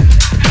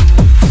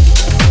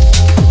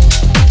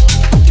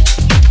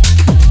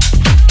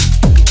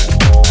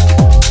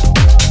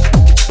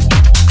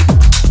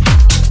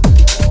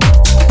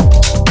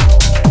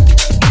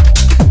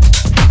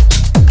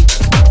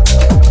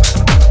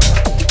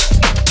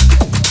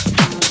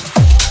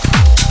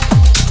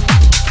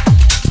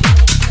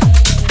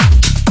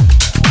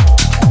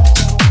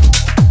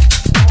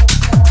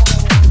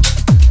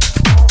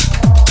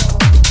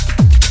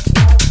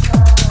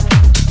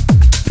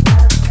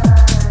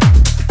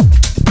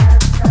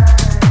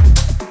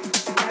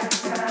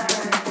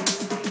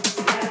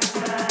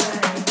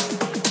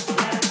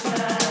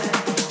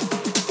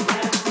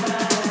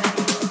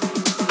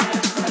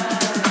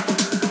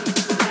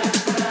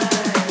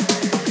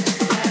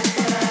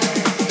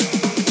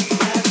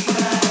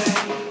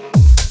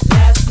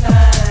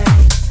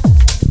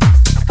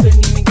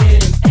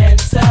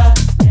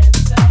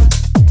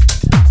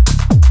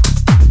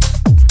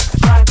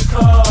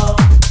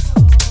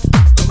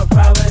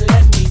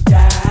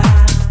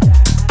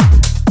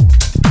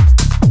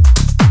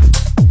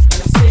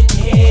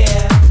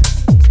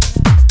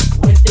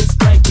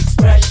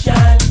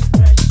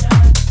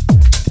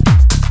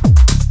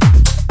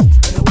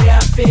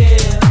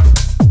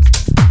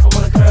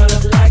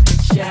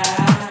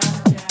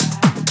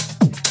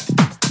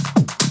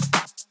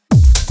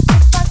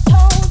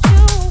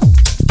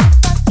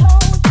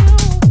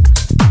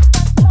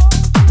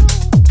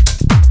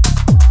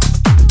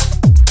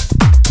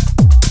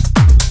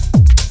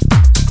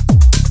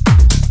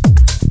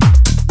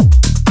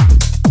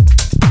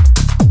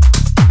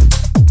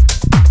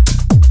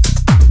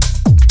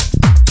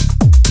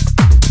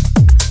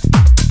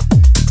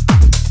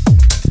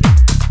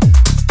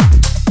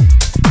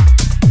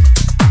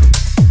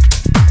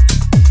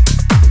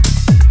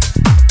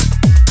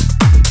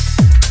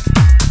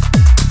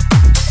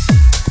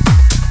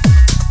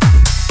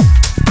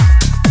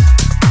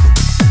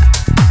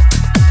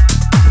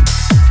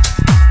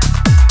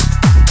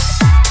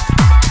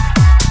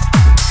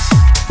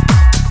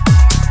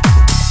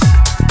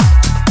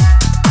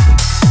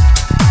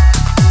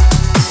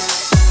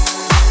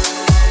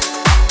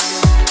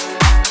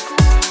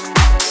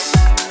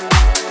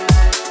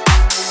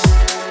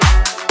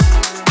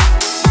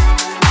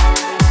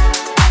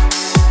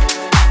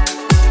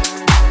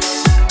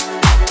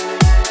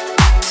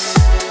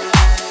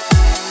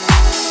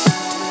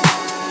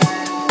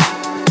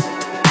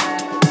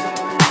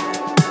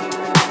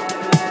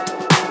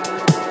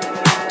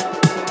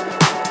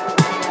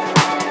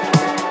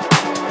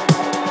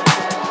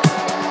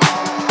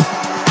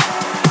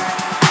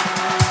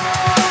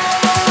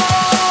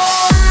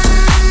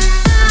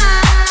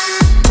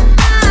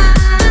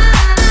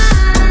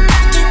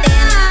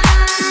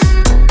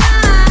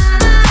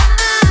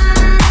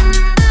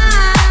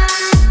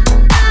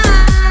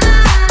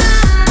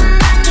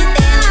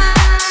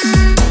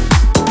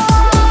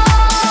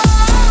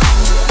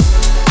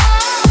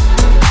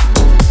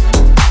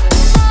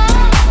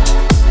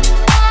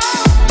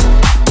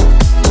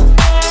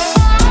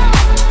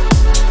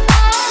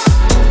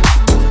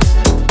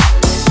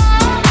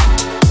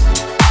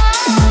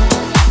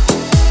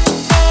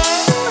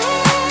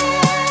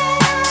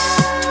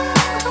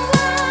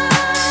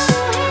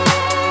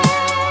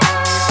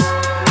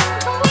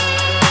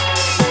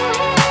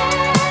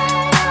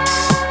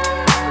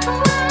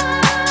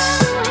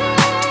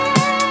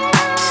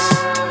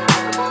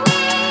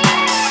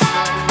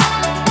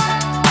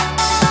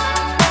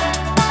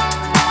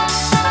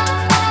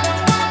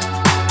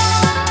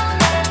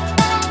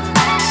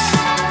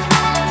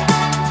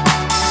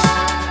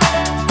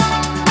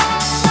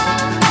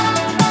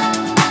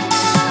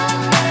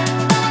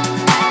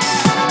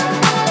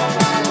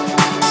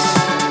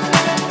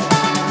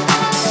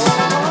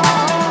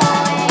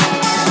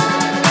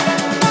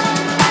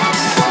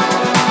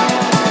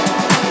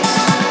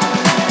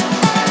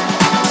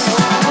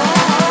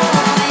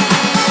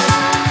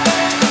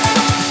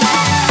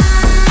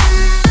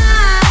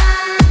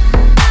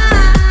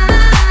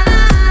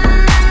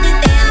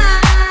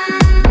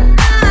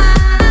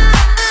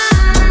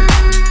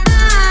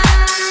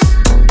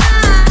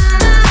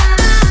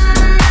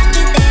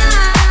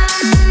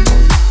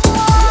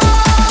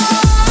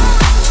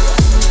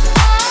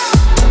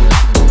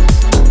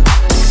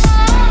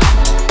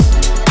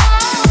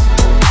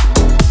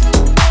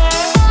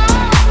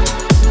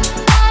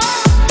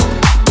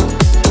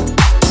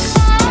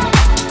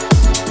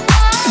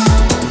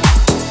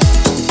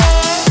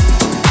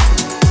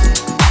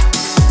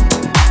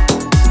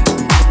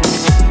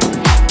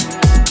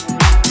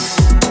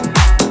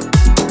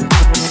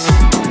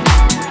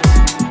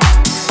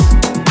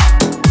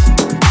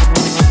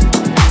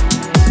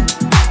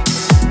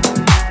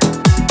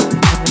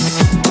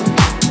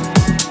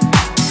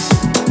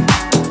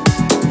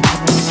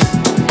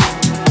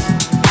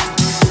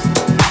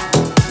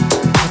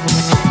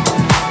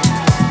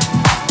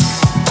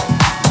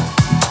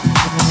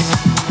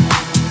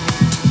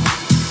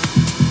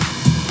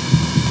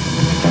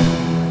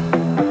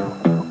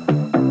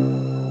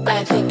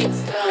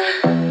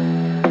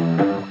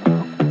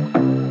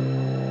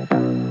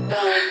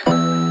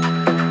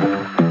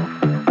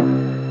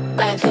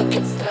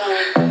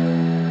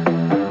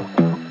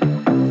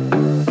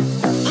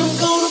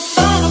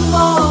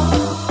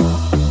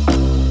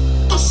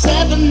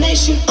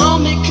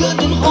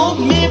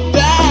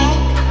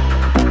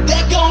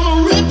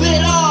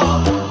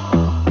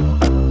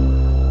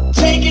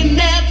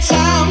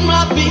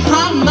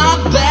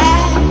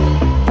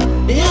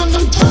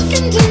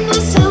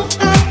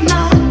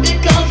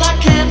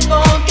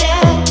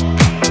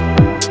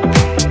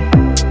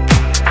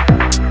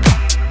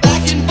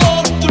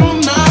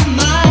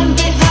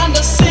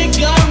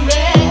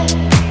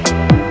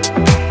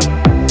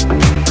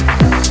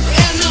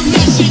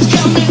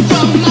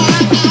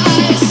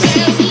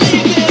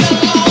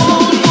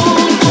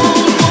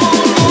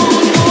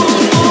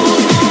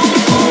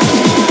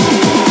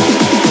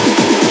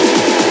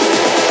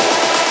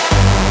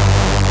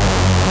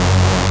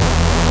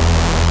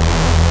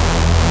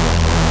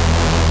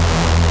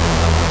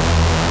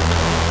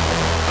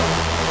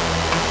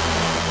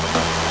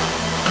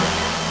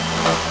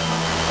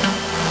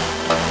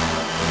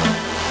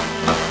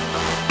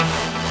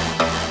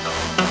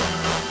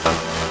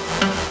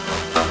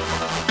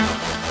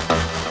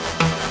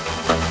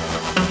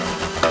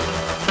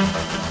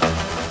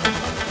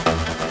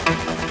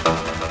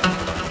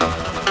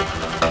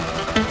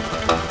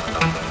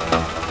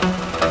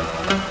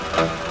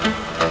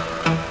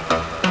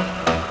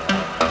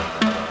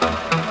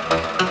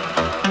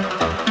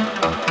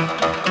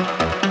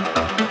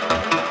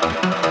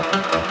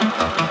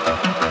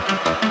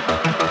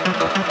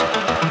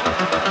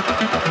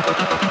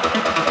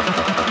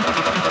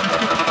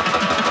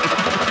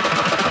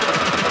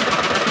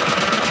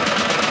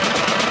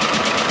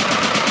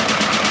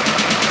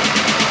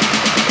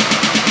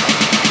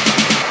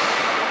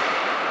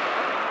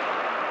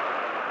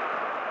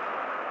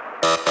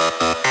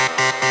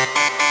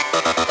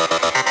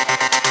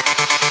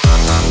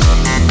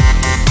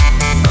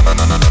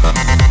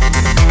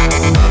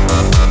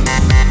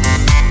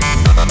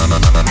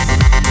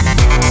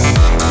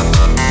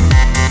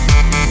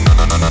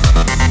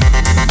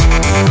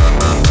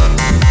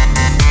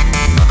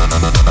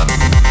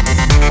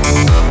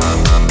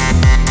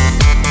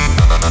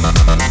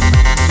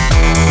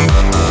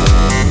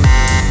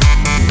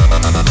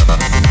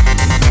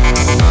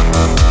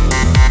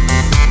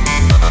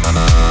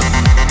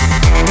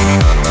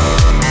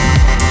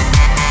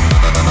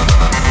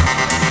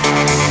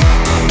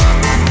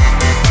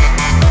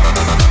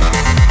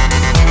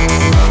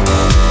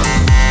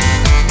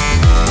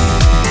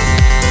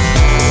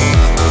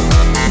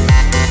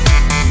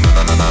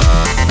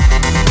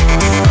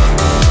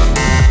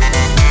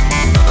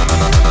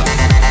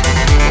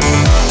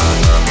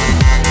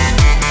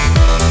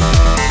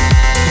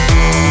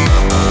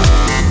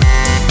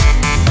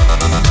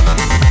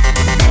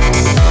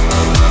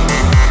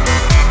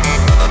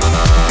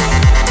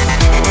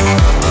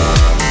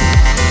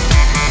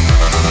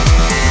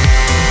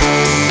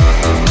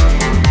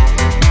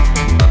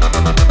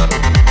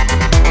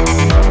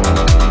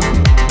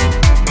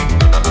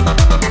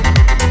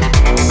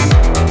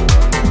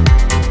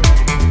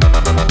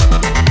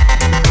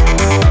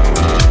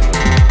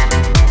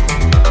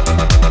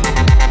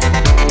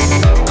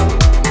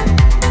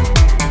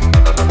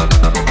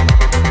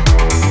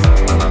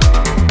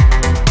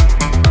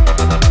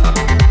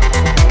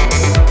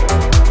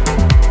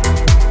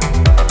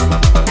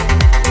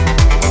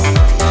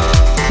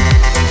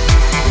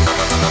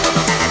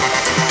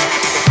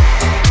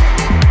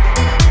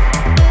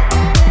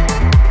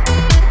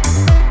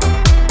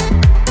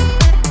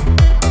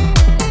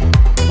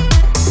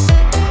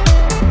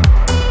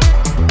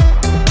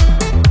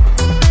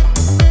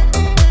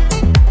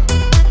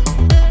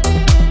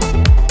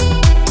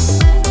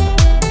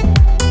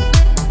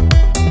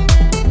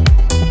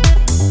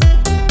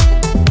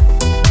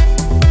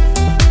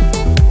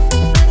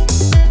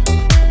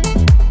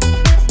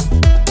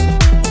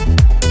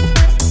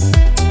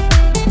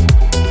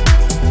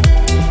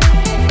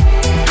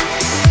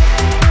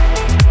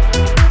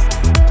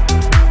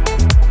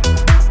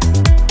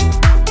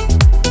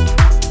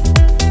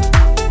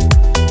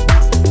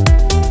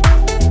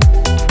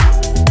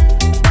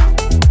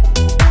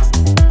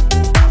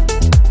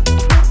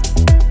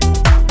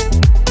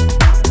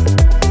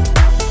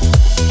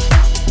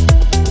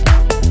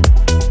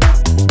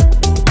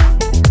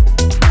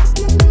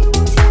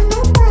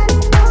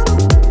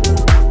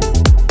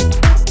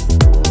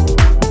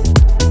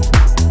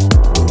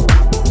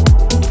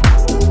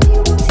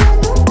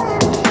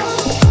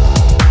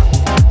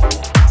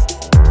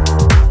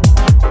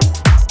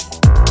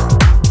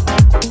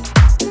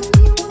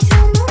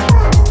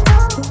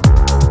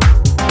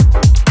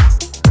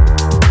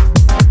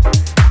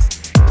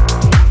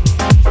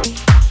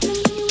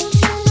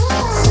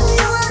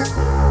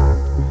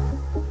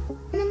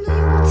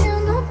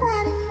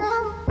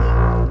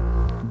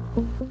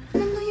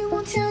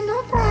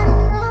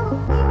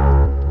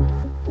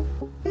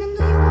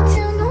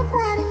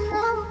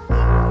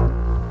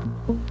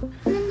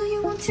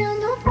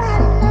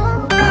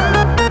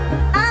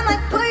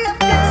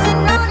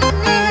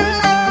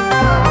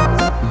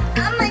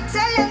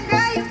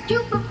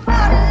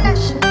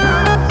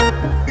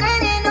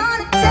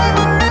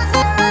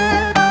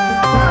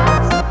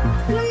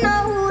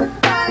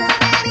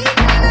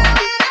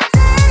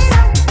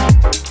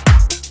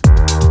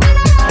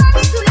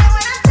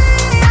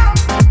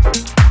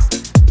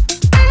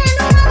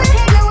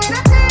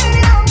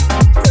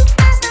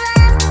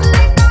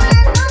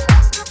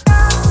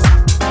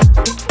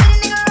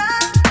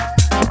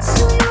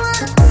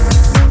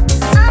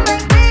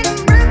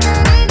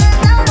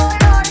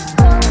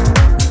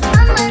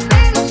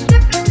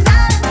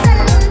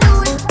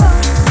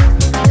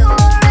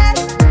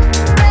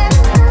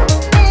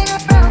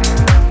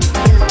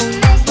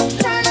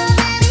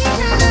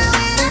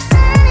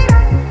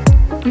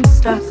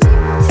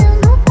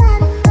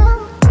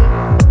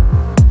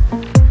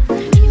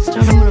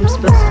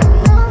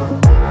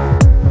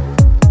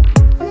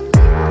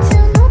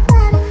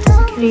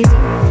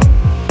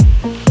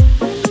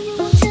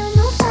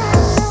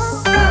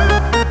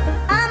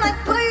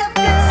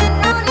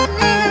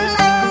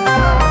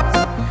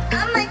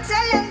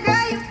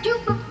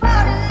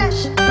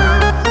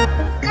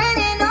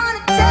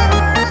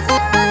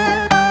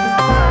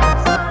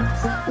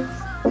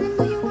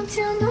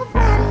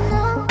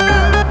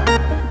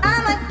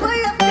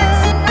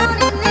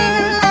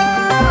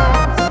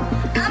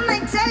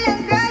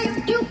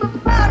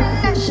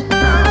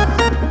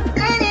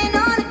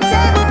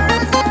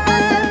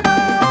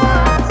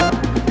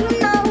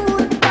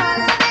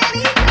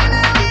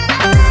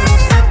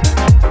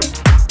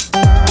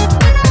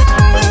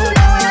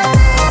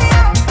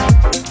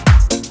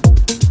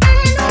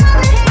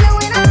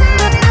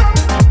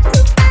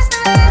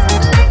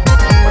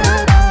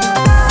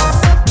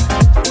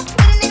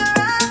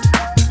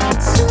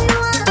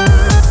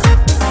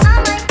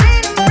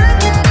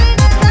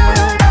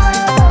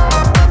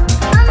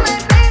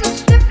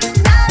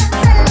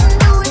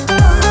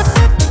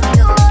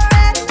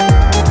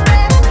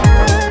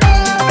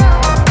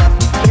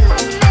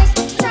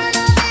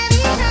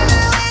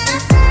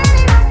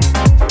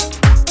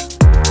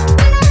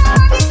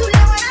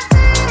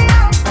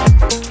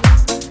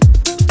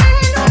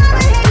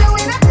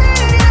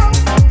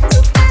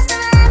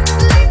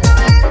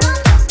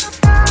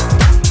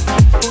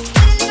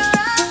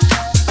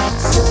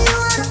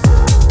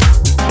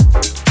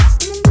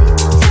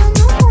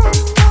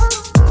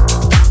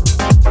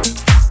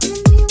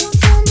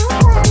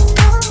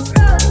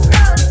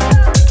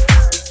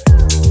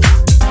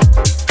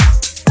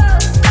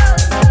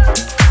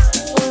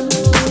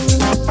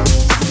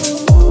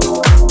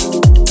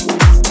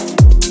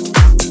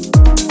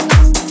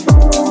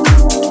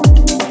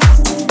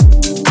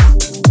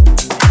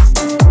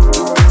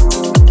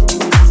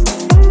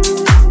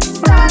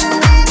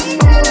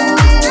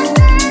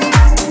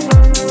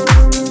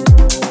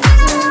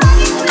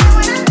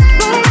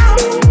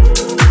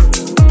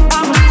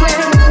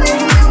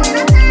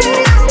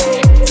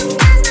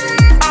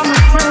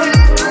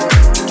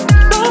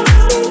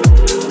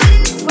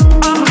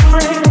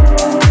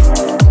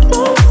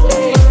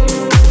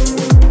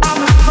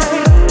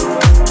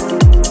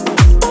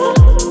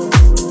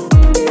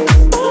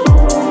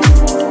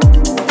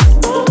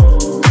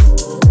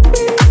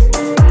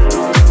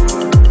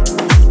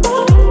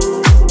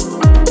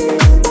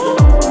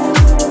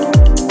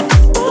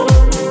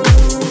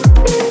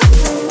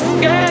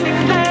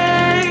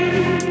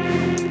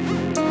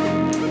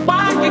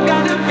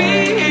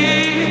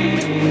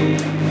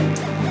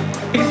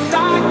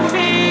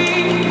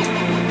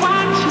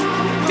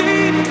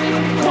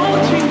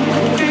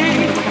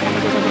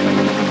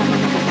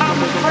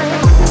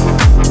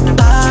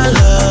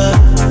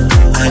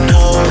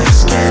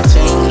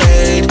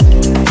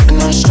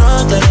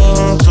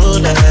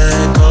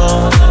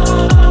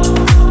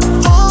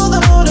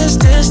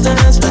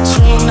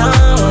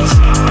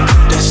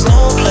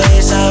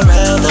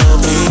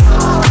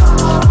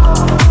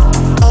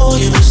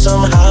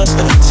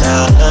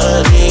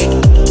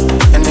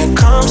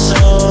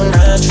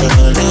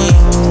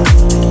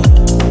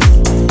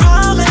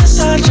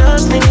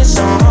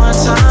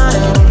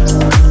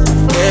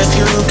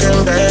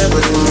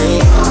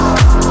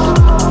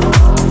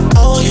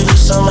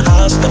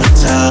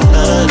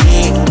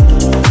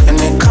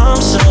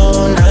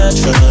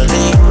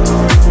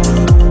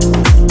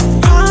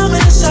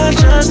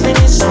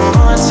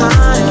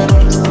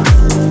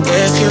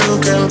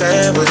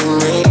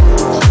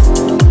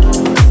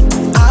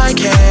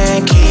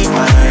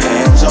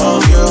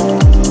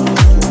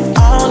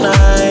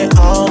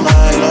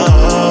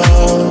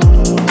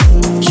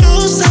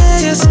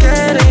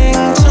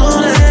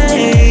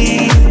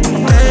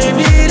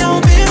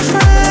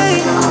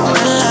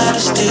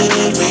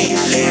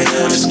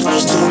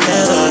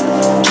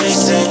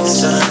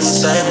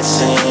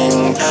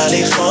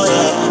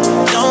 California.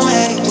 Don't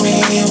make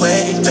me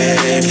wait,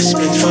 baby,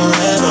 spin forever.